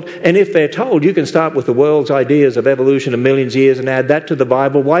world. And if they're told you can start with the world's ideas of evolution of millions of years and add that to the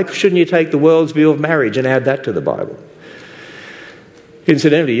Bible, why shouldn't you take the world's view of marriage and add that to the Bible?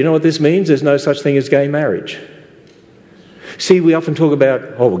 Incidentally, you know what this means? There's no such thing as gay marriage. See, we often talk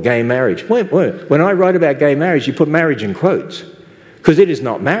about, gay marriage. When I write about gay marriage, you put marriage in quotes, because it is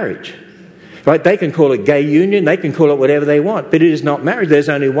not marriage. Right? They can call it gay union, they can call it whatever they want, but it is not marriage. There's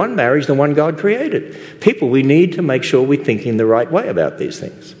only one marriage, the one God created. People, we need to make sure we're thinking the right way about these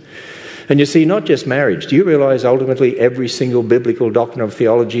things. And you see, not just marriage. Do you realize ultimately every single biblical doctrine of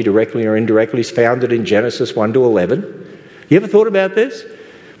theology, directly or indirectly, is founded in Genesis 1-11? You ever thought about this?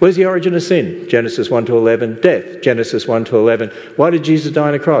 Where's the origin of sin? Genesis 1-11. Death, Genesis 1-11. Why did Jesus die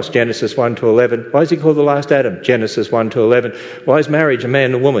on a cross? Genesis 1-11. Why is he called the last Adam? Genesis 1-11. Why is marriage a man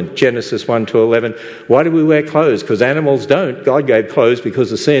and a woman? Genesis 1-11. Why do we wear clothes? Because animals don't. God gave clothes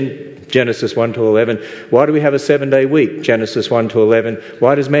because of sin. Genesis 1-11. Why do we have a 7-day week? Genesis 1-11.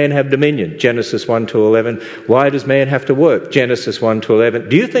 Why does man have dominion? Genesis 1-11. Why does man have to work? Genesis 1-11.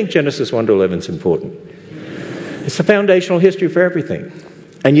 Do you think Genesis 1-11 is important? It's the foundational history for everything.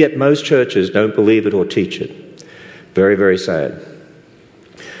 And yet most churches don't believe it or teach it. Very, very sad.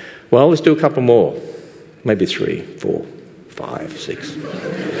 Well, let's do a couple more. Maybe 3, 4, 5, 6.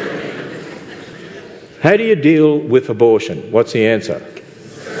 How do you deal with abortion? What's the answer?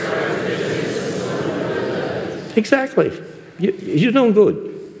 Exactly. You're doing good.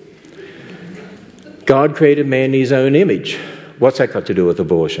 God created man in his own image. What's that got to do with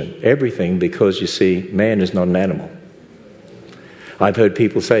abortion? Everything, because you see, man is not an animal. I've heard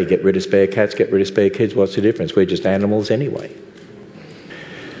people say, get rid of spare cats, get rid of spare kids. What's the difference? We're just animals anyway.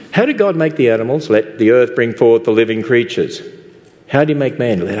 How did God make the animals? Let the earth bring forth the living creatures. How do you make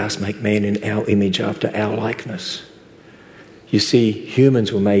man? Let us make man in our image after our likeness. You see,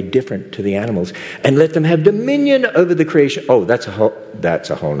 humans were made different to the animals, and let them have dominion over the creation. Oh, that's a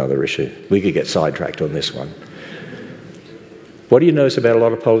whole other issue. We could get sidetracked on this one. What do you notice about a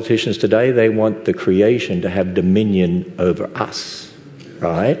lot of politicians today? They want the creation to have dominion over us,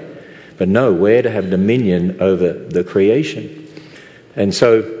 right? But no, we're to have dominion over the creation. And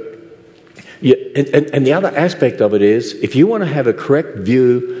so, and the other aspect of it is, if you want to have a correct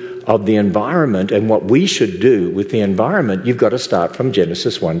view of the environment and what we should do with the environment, you've got to start from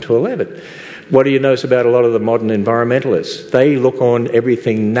Genesis 1 to 11. What do you notice about a lot of the modern environmentalists? They look on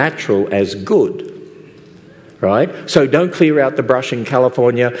everything natural as good, right? So don't clear out the brush in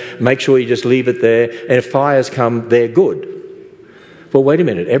California. Make sure you just leave it there. And if fires come, they're good. Well, wait a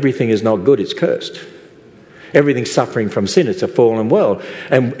minute. Everything is not good. It's cursed. Everything's suffering from sin. It's a fallen world.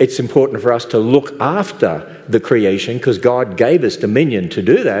 And it's important for us to look after the creation because God gave us dominion to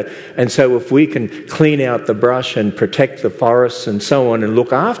do that. And so if we can clean out the brush and protect the forests and so on and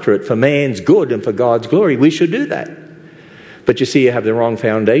look after it for man's good and for God's glory, we should do that. But you see, you have the wrong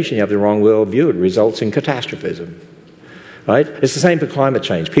foundation, you have the wrong worldview. It results in catastrophism. Right? It's the same for climate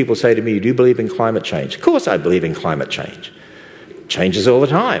change. People say to me, do you believe in climate change? Of course I believe in climate change. It changes all the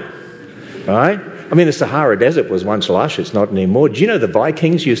time. Right? I mean, the Sahara Desert was once lush, it's not anymore. Do you know the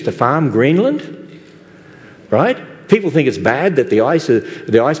Vikings used to farm Greenland? Right? People think it's bad that the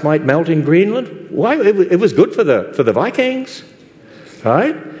ice might melt in Greenland. Why? It was good for the Vikings.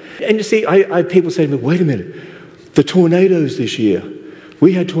 Right? And you see, people say to me, wait a minute, the tornadoes this year.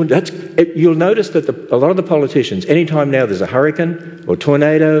 We had tornadoes. You'll notice that a lot of the politicians, anytime now there's a hurricane or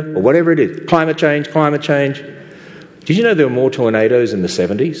tornado or whatever it is, climate change. Did you know there were more tornadoes in the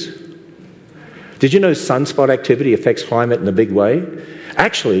 70s? Did you know sunspot activity affects climate in a big way?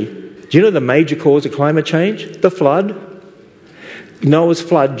 Actually, do you know the major cause of climate change? The flood. Noah's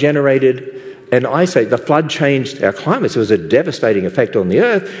flood generated an ice age. The flood changed our climate. So it was a devastating effect on the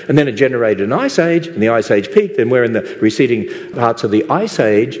earth, and then it generated an ice age, and the ice age peaked, and we're in the receding parts of the ice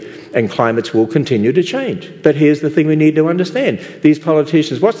age, and climates will continue to change. But here's the thing we need to understand. These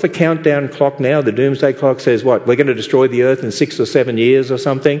politicians, what's the countdown clock now? The doomsday clock says what? We're going to destroy the earth in 6 or 7 years or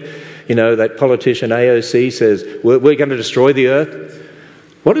something? You know, that politician AOC says, we're going to destroy the earth.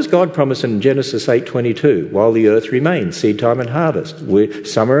 What does God promise in Genesis 8:22? While the earth remains, seed time and harvest,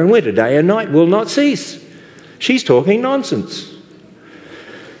 summer and winter, day and night will not cease. She's talking nonsense.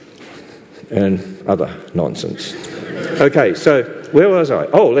 And other nonsense. Okay, so where was I?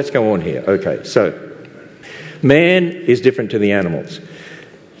 Oh, let's go on here. Okay, so man is different to the animals.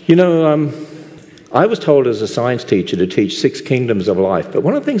 You know, I was told as a science teacher to teach 6 kingdoms of life, but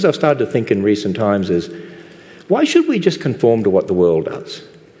one of the things I've started to think in recent times is, why should we just conform to what the world does?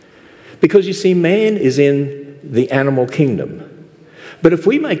 Because you see, man is in the animal kingdom. But if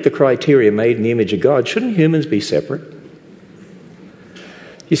we make the criteria made in the image of God, shouldn't humans be separate?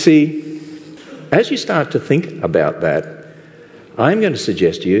 You see, as you start to think about that, I'm going to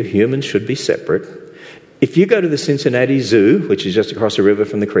suggest to you humans should be separate. If you go to the Cincinnati Zoo, which is just across the river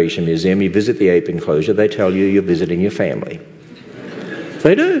from the Creation Museum, you visit the ape enclosure, they tell you you're visiting your family.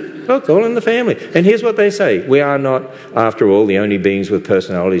 They do. Look, all in the family. And here's what they say. We are not, after all, the only beings with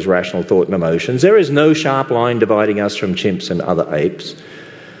personalities, rational thought and emotions. There is no sharp line dividing us from chimps and other apes.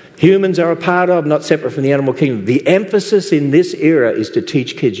 Humans are a part of, not separate from the animal kingdom. The emphasis in this era is to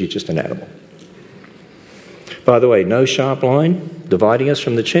teach kids you're just an animal. By the way, no sharp line dividing us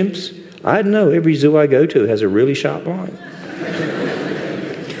from the chimps. I don't know. Every zoo I go to has a really sharp line.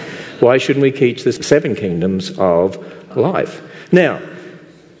 Why shouldn't we teach the 7 kingdoms of life? Now,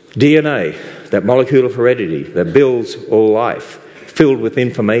 DNA, that molecule of heredity that builds all life, filled with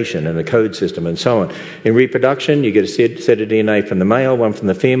information and a code system and so on. In reproduction, you get a set of DNA from the male, one from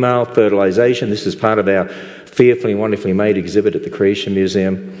the female. Fertilization, this is part of our fearfully and wonderfully made exhibit at the Creation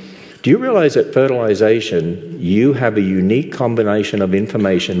Museum. Do you realise that fertilization, you have a unique combination of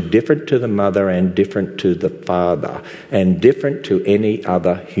information different to the mother and different to the father and different to any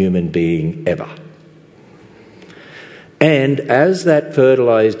other human being ever? And as that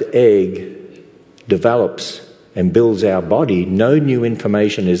fertilized egg develops and builds our body, no new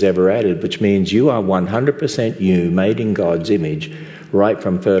information is ever added, which means you are 100% you, made in God's image, right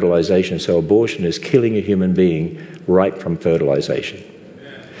from fertilization. So abortion is killing a human being right from fertilization.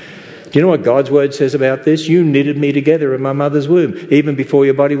 Do you know what God's word says about this? You knitted me together in my mother's womb. Even before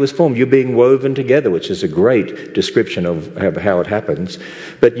your body was formed, you're being woven together, which is a great description of how it happens.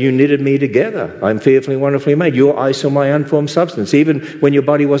 But you knitted me together. I'm fearfully and wonderfully made. Your eye saw my unformed substance. Even when your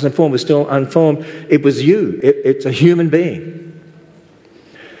body wasn't formed, was still unformed, it was you. It's a human being.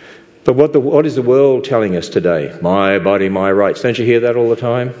 But what is the world telling us today? My body, my rights. Don't you hear that all the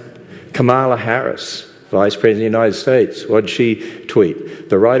time? Kamala Harris, Vice President of the United States, what did she tweet?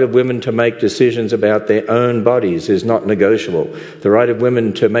 The right of women to make decisions about their own bodies is not negotiable. The right of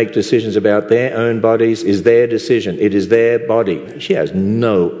women to make decisions about their own bodies is their decision. It is their body. She has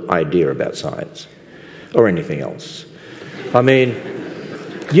no idea about science or anything else. I mean,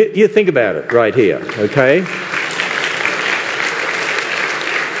 you think about it right here, okay?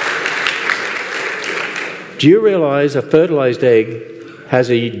 Do you realise a fertilised egg has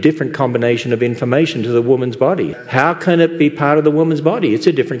a different combination of information to the woman's body? How can it be part of the woman's body? It's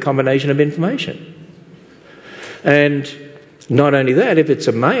a different combination of information. And not only that, if it's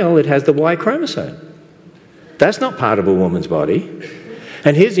a male, it has the Y chromosome. That's not part of a woman's body.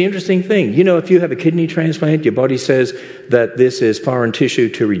 And here's the interesting thing. You know, if you have a kidney transplant, your body says that this is foreign tissue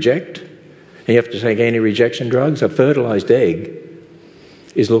to reject, and you have to take anti-rejection drugs. A fertilised egg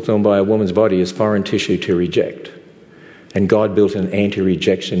is looked on by a woman's body as foreign tissue to reject. And God built an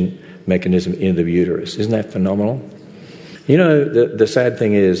anti-rejection mechanism in the uterus. Isn't that phenomenal? You know, the sad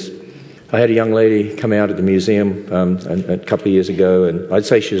thing is, I had a young lady come out at the museum a couple of years ago, and I'd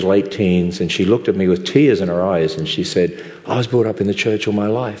say she was late teens, and she looked at me with tears in her eyes, and she said, I was brought up in the church all my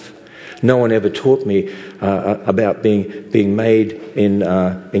life. No one ever taught me about being made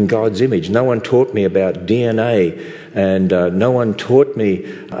in God's image. No one taught me about DNA, and no one taught me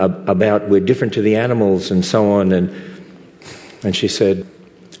about we're different to the animals and so on. And she said,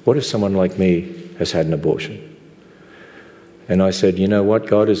 what if someone like me has had an abortion? And I said, you know what?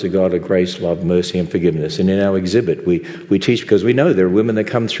 God is a God of grace, love, mercy and forgiveness. And in our exhibit, we teach, because we know there are women that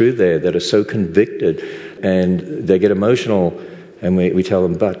come through there that are so convicted and they get emotional. And we tell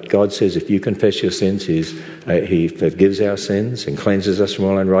them, but God says if you confess your sins, He forgives our sins and cleanses us from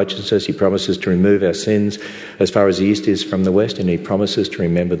all unrighteousness. He promises to remove our sins as far as the east is from the west, and He promises to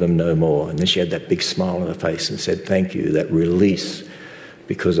remember them no more. And then she had that big smile on her face and said, thank you, that release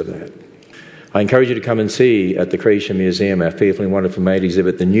because of that. I encourage you to come and see at the Creation Museum our Fearfully and Wonderfully Made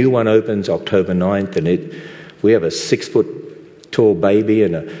exhibit. The new one opens October 9th, and we have a 6-foot tall baby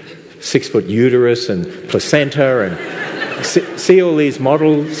and a 6-foot uterus and placenta and... See all these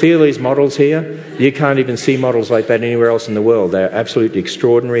models here? You can't even see models like that anywhere else in the world. They're absolutely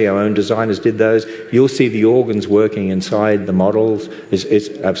extraordinary. Our own designers did those. You'll see the organs working inside the models. It's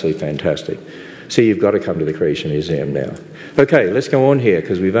absolutely fantastic. So you've got to come to the Creation Museum now. Okay, let's go on here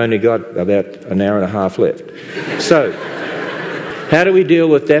because we've only got about an hour and a half left. So, how do we deal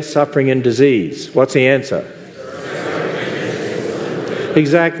with death, suffering and disease? What's the answer?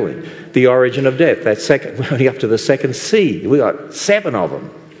 Exactly. The origin of death. We're only up to the second C. We've got 7 of them.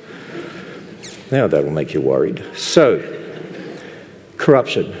 Now that'll make you worried. So,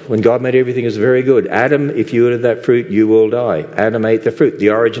 corruption. When God made everything, it was very good. Adam, if you eat of that fruit, you will die. Adam ate the fruit.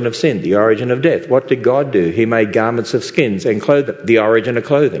 The origin of sin. The origin of death. What did God do? He made garments of skins and clothed them. The origin of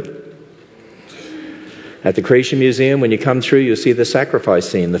clothing. At the Creation Museum, when you come through, you'll see the sacrifice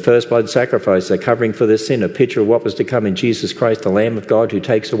scene, the first blood sacrifice, the covering for the sin, a picture of what was to come in Jesus Christ, the Lamb of God who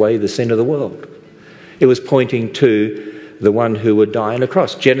takes away the sin of the world. It was pointing to the one who would die on a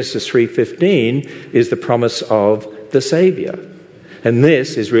cross. Genesis 3:15 is the promise of the Saviour. And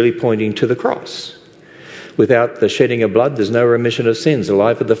this is really pointing to the cross. Without the shedding of blood, there's no remission of sins. The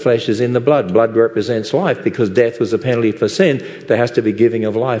life of the flesh is in the blood. Blood represents life. Because death was the penalty for sin, there has to be giving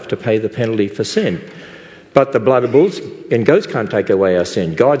of life to pay the penalty for sin. But the blood of bulls and goats can't take away our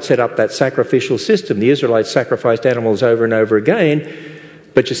sin. God set up that sacrificial system. The Israelites sacrificed animals over and over again.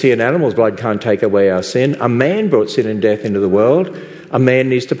 But you see, an animal's blood can't take away our sin. A man brought sin and death into the world. A man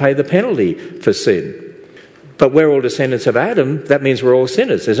needs to pay the penalty for sin. But we're all descendants of Adam. That means we're all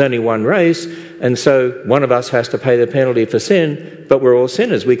sinners. There's only one race. And so one of us has to pay the penalty for sin. But we're all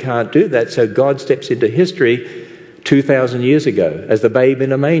sinners. We can't do that. So God steps into history 2,000 years ago as the babe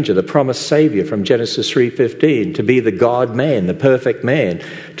in a manger, the promised Saviour from Genesis 3:15, to be the God-man, the perfect man,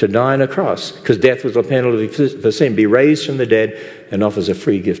 to die on a cross because death was the penalty for sin, be raised from the dead and offers a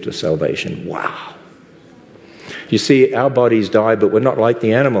free gift of salvation. Wow. You see, our bodies die, but we're not like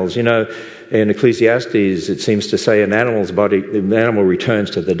the animals. You know, in Ecclesiastes, it seems to say an animal's body, the animal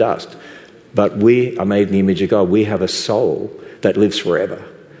returns to the dust. But we are made in the image of God. We have a soul that lives forever.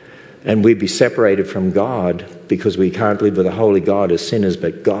 And we'd be separated from God because we can't live with a holy God as sinners,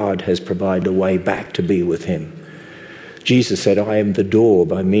 but God has provided a way back to be with Him. Jesus said, I am the door.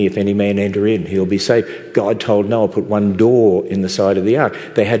 By me, if any man enter in, he'll be saved. God told Noah, put one door in the side of the ark.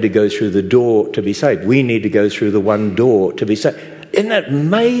 They had to go through the door to be saved. We need to go through the one door to be saved. Isn't that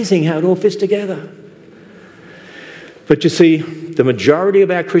amazing how it all fits together? But you see, the majority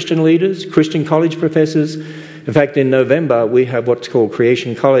of our Christian leaders, Christian college professors, in fact, in November, we have what's called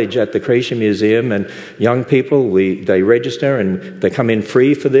Creation College at the Creation Museum, and young people, they register and they come in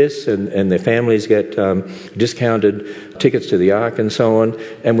free for this, and their families get discounted tickets to the Ark and so on.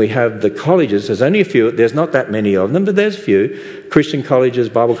 And we have the colleges, there's only a few, there's not that many of them, but there's a few, Christian colleges,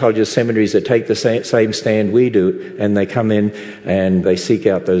 Bible colleges, seminaries that take the same stand we do, and they come in and they seek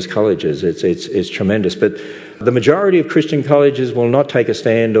out those colleges. It's tremendous. But the majority of Christian colleges will not take a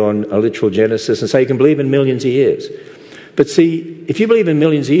stand on a literal Genesis and say you can believe in millions of years. But see, if you believe in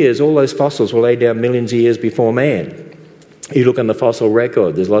millions of years, all those fossils were laid down millions of years before man. You look on the fossil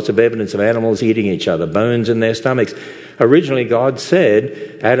record, there's lots of evidence of animals eating each other, bones in their stomachs. Originally, God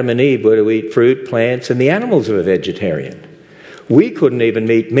said Adam and Eve were to eat fruit, plants, and the animals were vegetarian. We couldn't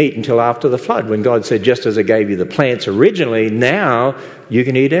even eat meat until after the flood, when God said, just as I gave you the plants originally, now you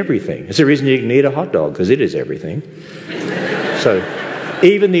can eat everything. It's the reason you can eat a hot dog, because it is everything. So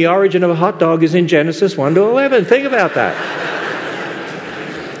even the origin of a hot dog is in Genesis 1 to 11. Think about that.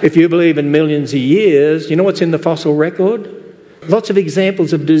 If you believe in millions of years, you know what's in the fossil record? Lots of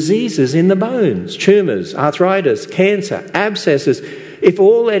examples of diseases in the bones, tumours, arthritis, cancer, abscesses. If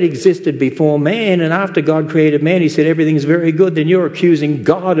all that existed before man, and after God created man, he said everything's very good, then you're accusing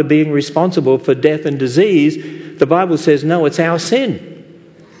God of being responsible for death and disease. The Bible says, no, it's our sin.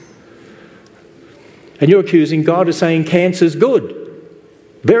 And you're accusing God of saying cancer's good.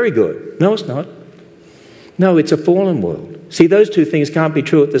 Very good. No, it's not. No, it's a fallen world. See, those two things can't be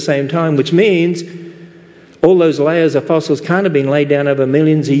true at the same time, which means all those layers of fossils can't have been laid down over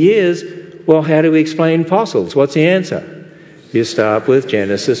millions of years. Well, how do we explain fossils? What's the answer? You start with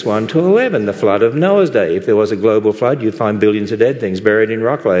Genesis 1 to 11, the flood of Noah's day. If there was a global flood, you'd find billions of dead things buried in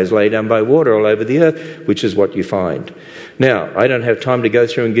rock layers, laid down by water all over the earth, which is what you find. Now, I don't have time to go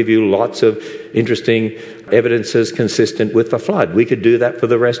through and give you lots of interesting evidences consistent with the flood. We could do that for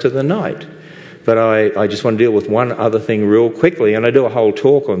the rest of the night. But I just want to deal with one other thing real quickly, and I do a whole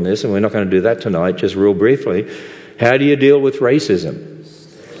talk on this, and we're not going to do that tonight, just real briefly. How do you deal with racism?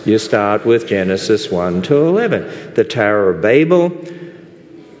 You start with Genesis 1 to 11. The Tower of Babel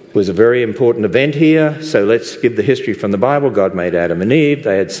was a very important event here. So let's give the history from the Bible. God made Adam and Eve.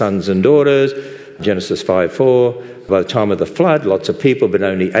 They had sons and daughters. Genesis 5:4. By the time of the flood, lots of people, but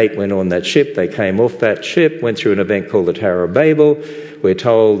only 8 went on that ship. They came off that ship, went through an event called the Tower of Babel. We're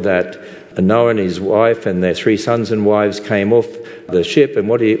told that Noah and his wife and their 3 sons and wives came off the ship. And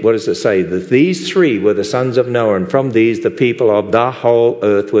what does it say? That these 3 were the sons of Noah, and from these the people of the whole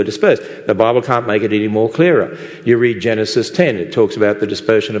earth were dispersed. The Bible can't make it any more clearer. You read Genesis 10, it talks about the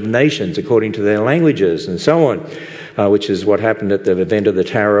dispersion of nations according to their languages and so on, which is what happened at the event of the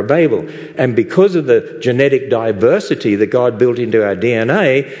Tower of Babel. And because of the genetic diversity that God built into our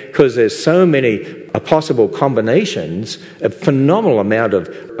DNA, because there's so many possible combinations, a phenomenal amount of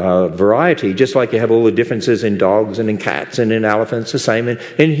variety, just like you have all the differences in dogs and in cats and in elephants, the same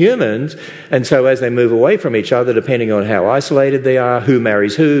in humans. And so as they move away from each other, depending on how isolated they are, who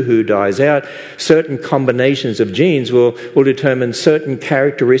marries who dies out, certain combinations of genes will determine certain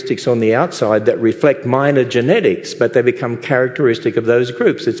characteristics on the outside that reflect minor genetics, but they become characteristic of those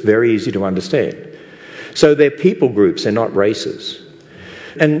groups. It's very easy to understand. So they're people groups, they're not races.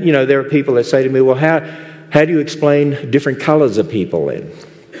 And, you know, there are people that say to me, well, how do you explain different colours of people then?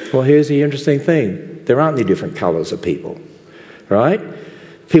 Well, here's the interesting thing. There aren't any different colours of people, right?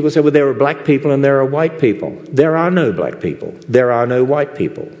 People say, well, there are black people and there are white people. There are no black people. There are no white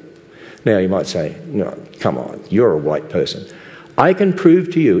people. Now, you might say, no, come on, you're a white person. I can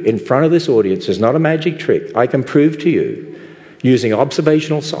prove to you in front of this audience, it's not a magic trick, I can prove to you, using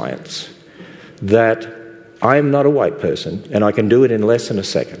observational science, that I am not a white person, and I can do it in less than a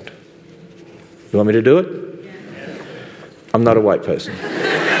second. You want me to do it? Yeah. I'm not a white person.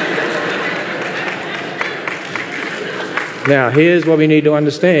 Now, here's what we need to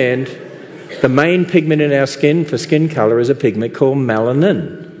understand. The main pigment in our skin for skin colour is a pigment called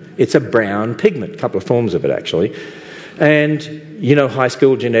melanin. It's a brown pigment, a couple of forms of it actually. And you know, high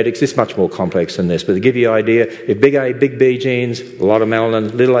school genetics is much more complex than this, but to give you an idea, if big A, big B genes, a lot of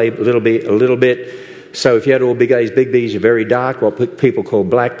melanin, little a, little b, a little bit. So if you had all big A's, big B's, you're very dark, what people call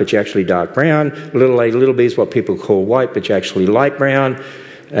black, but you're actually dark brown. Little a, little b is what people call white, but you're actually light brown.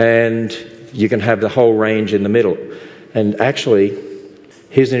 And you can have the whole range in the middle. And actually,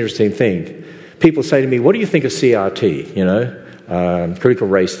 here's an interesting thing. People say to me, what do you think of CRT, critical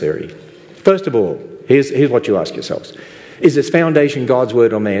race theory? First of all, Here's what you ask yourselves. Is its foundation God's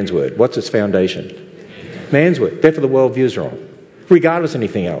word or man's word? What's its foundation? Man's word. Therefore, the worldview is wrong, regardless of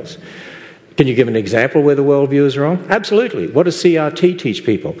anything else. Can you give an example where the worldview is wrong? Absolutely. What does CRT teach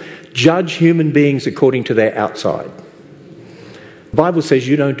people? Judge human beings according to their outside. The Bible says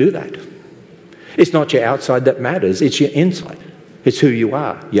you don't do that. It's not your outside that matters, it's your inside. It's who you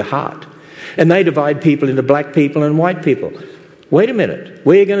are, your heart. And they divide people into black people and white people. Wait a minute,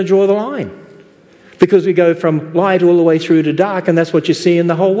 where are you going to draw the line? Because we go from light all the way through to dark, and that's what you see in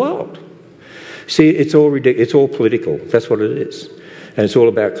the whole world. See, it's all ridiculous. It's all political. That's what it is. And it's all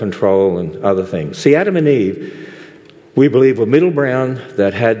about control and other things. See, Adam and Eve, we believe, were middle brown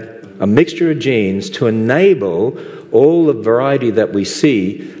that had a mixture of genes to enable all the variety that we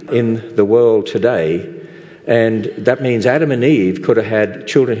see in the world today. And that means Adam and Eve could have had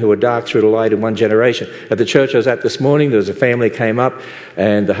children who were dark through the light in one generation. At the church I was at this morning, there was a family came up,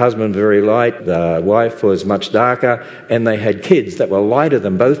 and the husband was very light, the wife was much darker, and they had kids that were lighter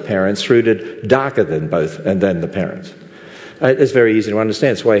than both parents through to darker than both and then the parents. It's very easy to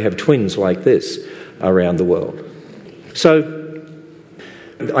understand. That's why you have twins like this around the world. So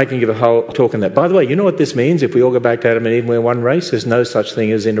I can give a whole talk on that. By the way, you know what this means? If we all go back to Adam and Eve and we're one race, there's no such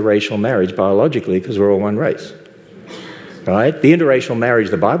thing as interracial marriage biologically because we're all one race. Right? The interracial marriage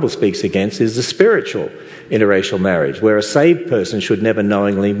the Bible speaks against is the spiritual interracial marriage, where a saved person should never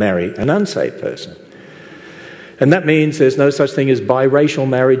knowingly marry an unsaved person. And that means there's no such thing as biracial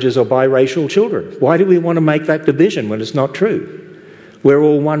marriages or biracial children. Why do we want to make that division when it's not true? We're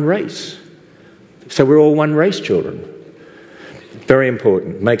all one race. So we're all one race children. Very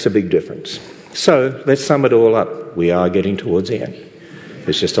important. Makes a big difference. So let's sum it all up. We are getting towards the end.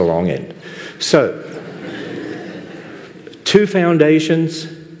 It's just a long end. So, two foundations,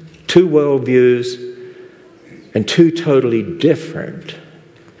 two worldviews, and two totally different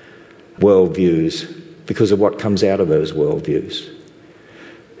worldviews because of what comes out of those worldviews.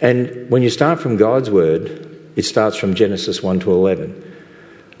 And when you start from God's word, it starts from Genesis 1 to 11.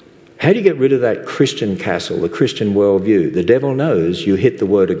 How do you get rid of that Christian castle, the Christian worldview? The devil knows you hit the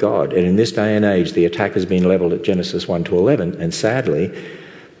word of God. And in this day and age, the attack has been levelled at Genesis 1 to 11. And sadly,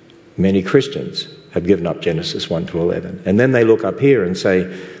 many Christians have given up Genesis 1 to 11. And then they look up here and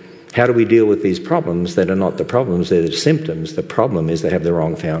say, how do we deal with these problems that are not the problems, they're the symptoms? The problem is they have the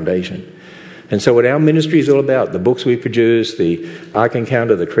wrong foundation. And so what our ministry is all about, the books we produce, the Ark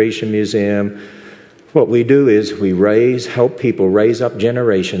Encounter, the Creation Museum, what we do is we help people raise up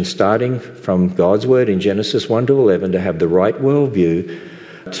generations starting from God's word in Genesis 1 to 11 to have the right worldview,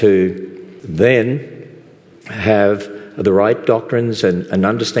 to then have the right doctrines and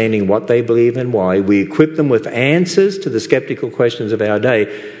understanding what they believe and why. We equip them with answers to the skeptical questions of our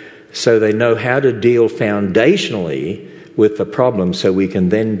day so they know how to deal foundationally with the problem so we can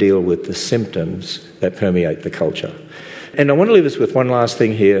then deal with the symptoms that permeate the culture. And I want to leave us with one last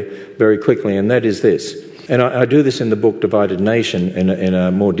thing here very quickly, and that is this. And I do this in the book Divided Nation in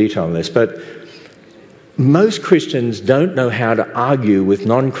a more detail on this, but most Christians don't know how to argue with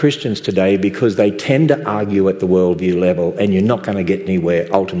non-Christians today because they tend to argue at the worldview level, and you're not going to get anywhere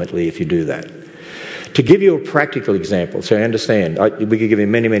ultimately if you do that. To give you a practical example, so you understand, we could give you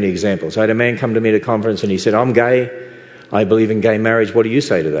many, many examples. I had a man come to me at a conference and he said, I'm gay, I believe in gay marriage, what do you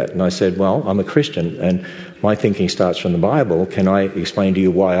say to that? And I said, well, I'm a Christian and my thinking starts from the Bible. Can I explain to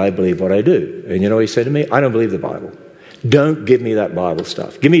you why I believe what I do? And you know what he said to me? I don't believe the Bible. Don't give me that Bible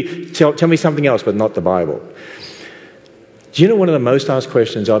stuff. Tell me something else, but not the Bible. Do you know one of the most asked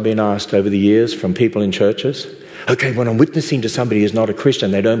questions I've been asked over the years from people in churches? Okay, when I'm witnessing to somebody who's not a Christian,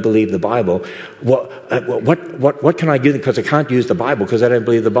 they don't believe the Bible, what can I do? Because I can't use the Bible because I don't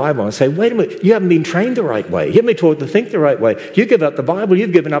believe the Bible. And I say, wait a minute, you haven't been trained the right way. You haven't been taught to think the right way. You give up the Bible,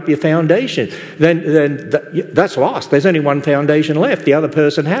 you've given up your foundation. Then that's lost. There's only one foundation left. The other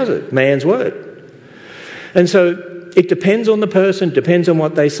person has it, man's word. And so it depends on the person, depends on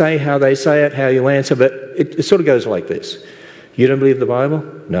what they say, how they say it, how you answer, but it sort of goes like this. You don't believe the Bible?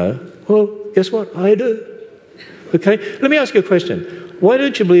 No. Well, guess what? I do. Okay, let me ask you a question. Why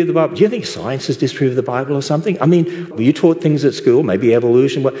don't you believe the Bible? Do you think science has disproved the Bible or something? I mean, were you taught things at school, maybe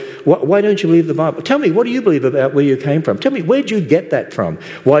evolution? Why don't you believe the Bible? Tell me, what do you believe about where you came from? Tell me, where'd you get that from?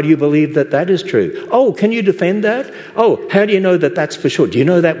 Why do you believe that that is true? Oh, can you defend that? Oh, how do you know that that's for sure? Do you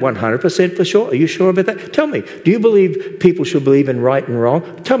know that 100% for sure? Are you sure about that? Tell me, do you believe people should believe in right and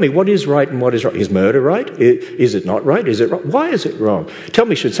wrong? Tell me, what is right and what is wrong? Is murder right? Is it not right? Is it wrong? Why is it wrong? Tell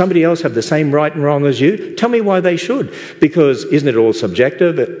me, should somebody else have the same right and wrong as you? Tell me why they should. Because isn't it all subjective?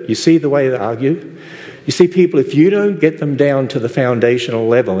 You see the way they argue? You see, people, if you don't get them down to the foundational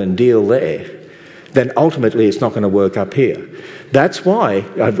level and deal there, then ultimately it's not going to work up here. That's why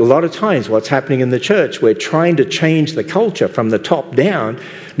a lot of times what's happening in the church, we're trying to change the culture from the top down.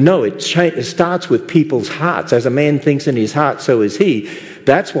 No, it starts with people's hearts. As a man thinks in his heart, so is he.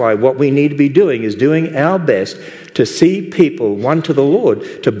 That's why what we need to be doing is doing our best to see people won to the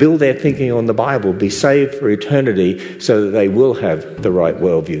Lord, to build their thinking on the Bible, be saved for eternity so that they will have the right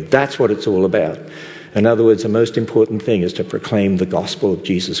worldview. That's what it's all about. In other words, the most important thing is to proclaim the gospel of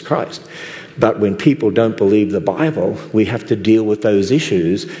Jesus Christ. But when people don't believe the Bible, we have to deal with those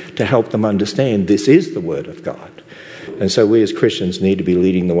issues to help them understand this is the Word of God. And so we as Christians need to be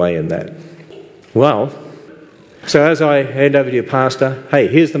leading the way in that. Well, so as I hand over to you, Pastor, hey,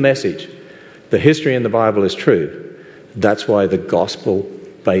 here's the message. The history in the Bible is true. That's why the gospel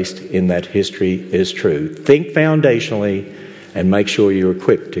based in that history is true. Think foundationally and make sure you're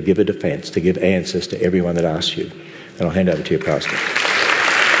equipped to give a defense, to give answers to everyone that asks you. And I'll hand over to you, Pastor.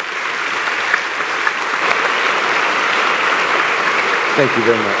 Thank you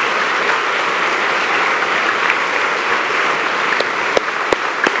very much.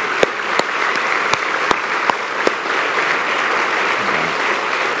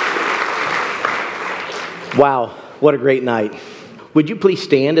 Wow, what a great night. Would you please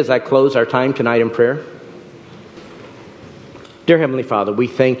stand as I close our time tonight in prayer? Dear Heavenly Father, we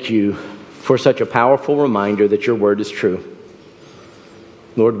thank you for such a powerful reminder that your word is true.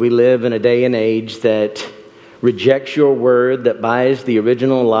 Lord, we live in a day and age that rejects your word, that buys the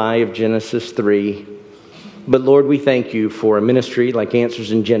original lie of Genesis 3. But Lord, we thank you for a ministry like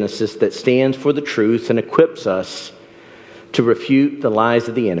Answers in Genesis that stands for the truth and equips us to refute the lies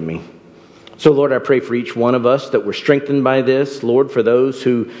of the enemy. So Lord, I pray for each one of us that we're strengthened by this. Lord, for those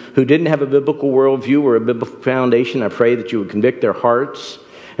who didn't have a biblical worldview or a biblical foundation, I pray that you would convict their hearts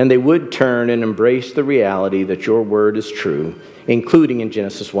and they would turn and embrace the reality that your word is true, including in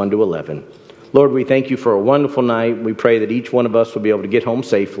Genesis 1-11. Lord, we thank you for a wonderful night. We pray that each one of us will be able to get home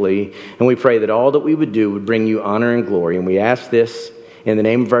safely. And we pray that all that we would do would bring you honor and glory. And we ask this in the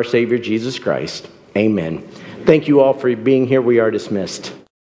name of our Savior, Jesus Christ. Amen. Thank you all for being here. We are dismissed.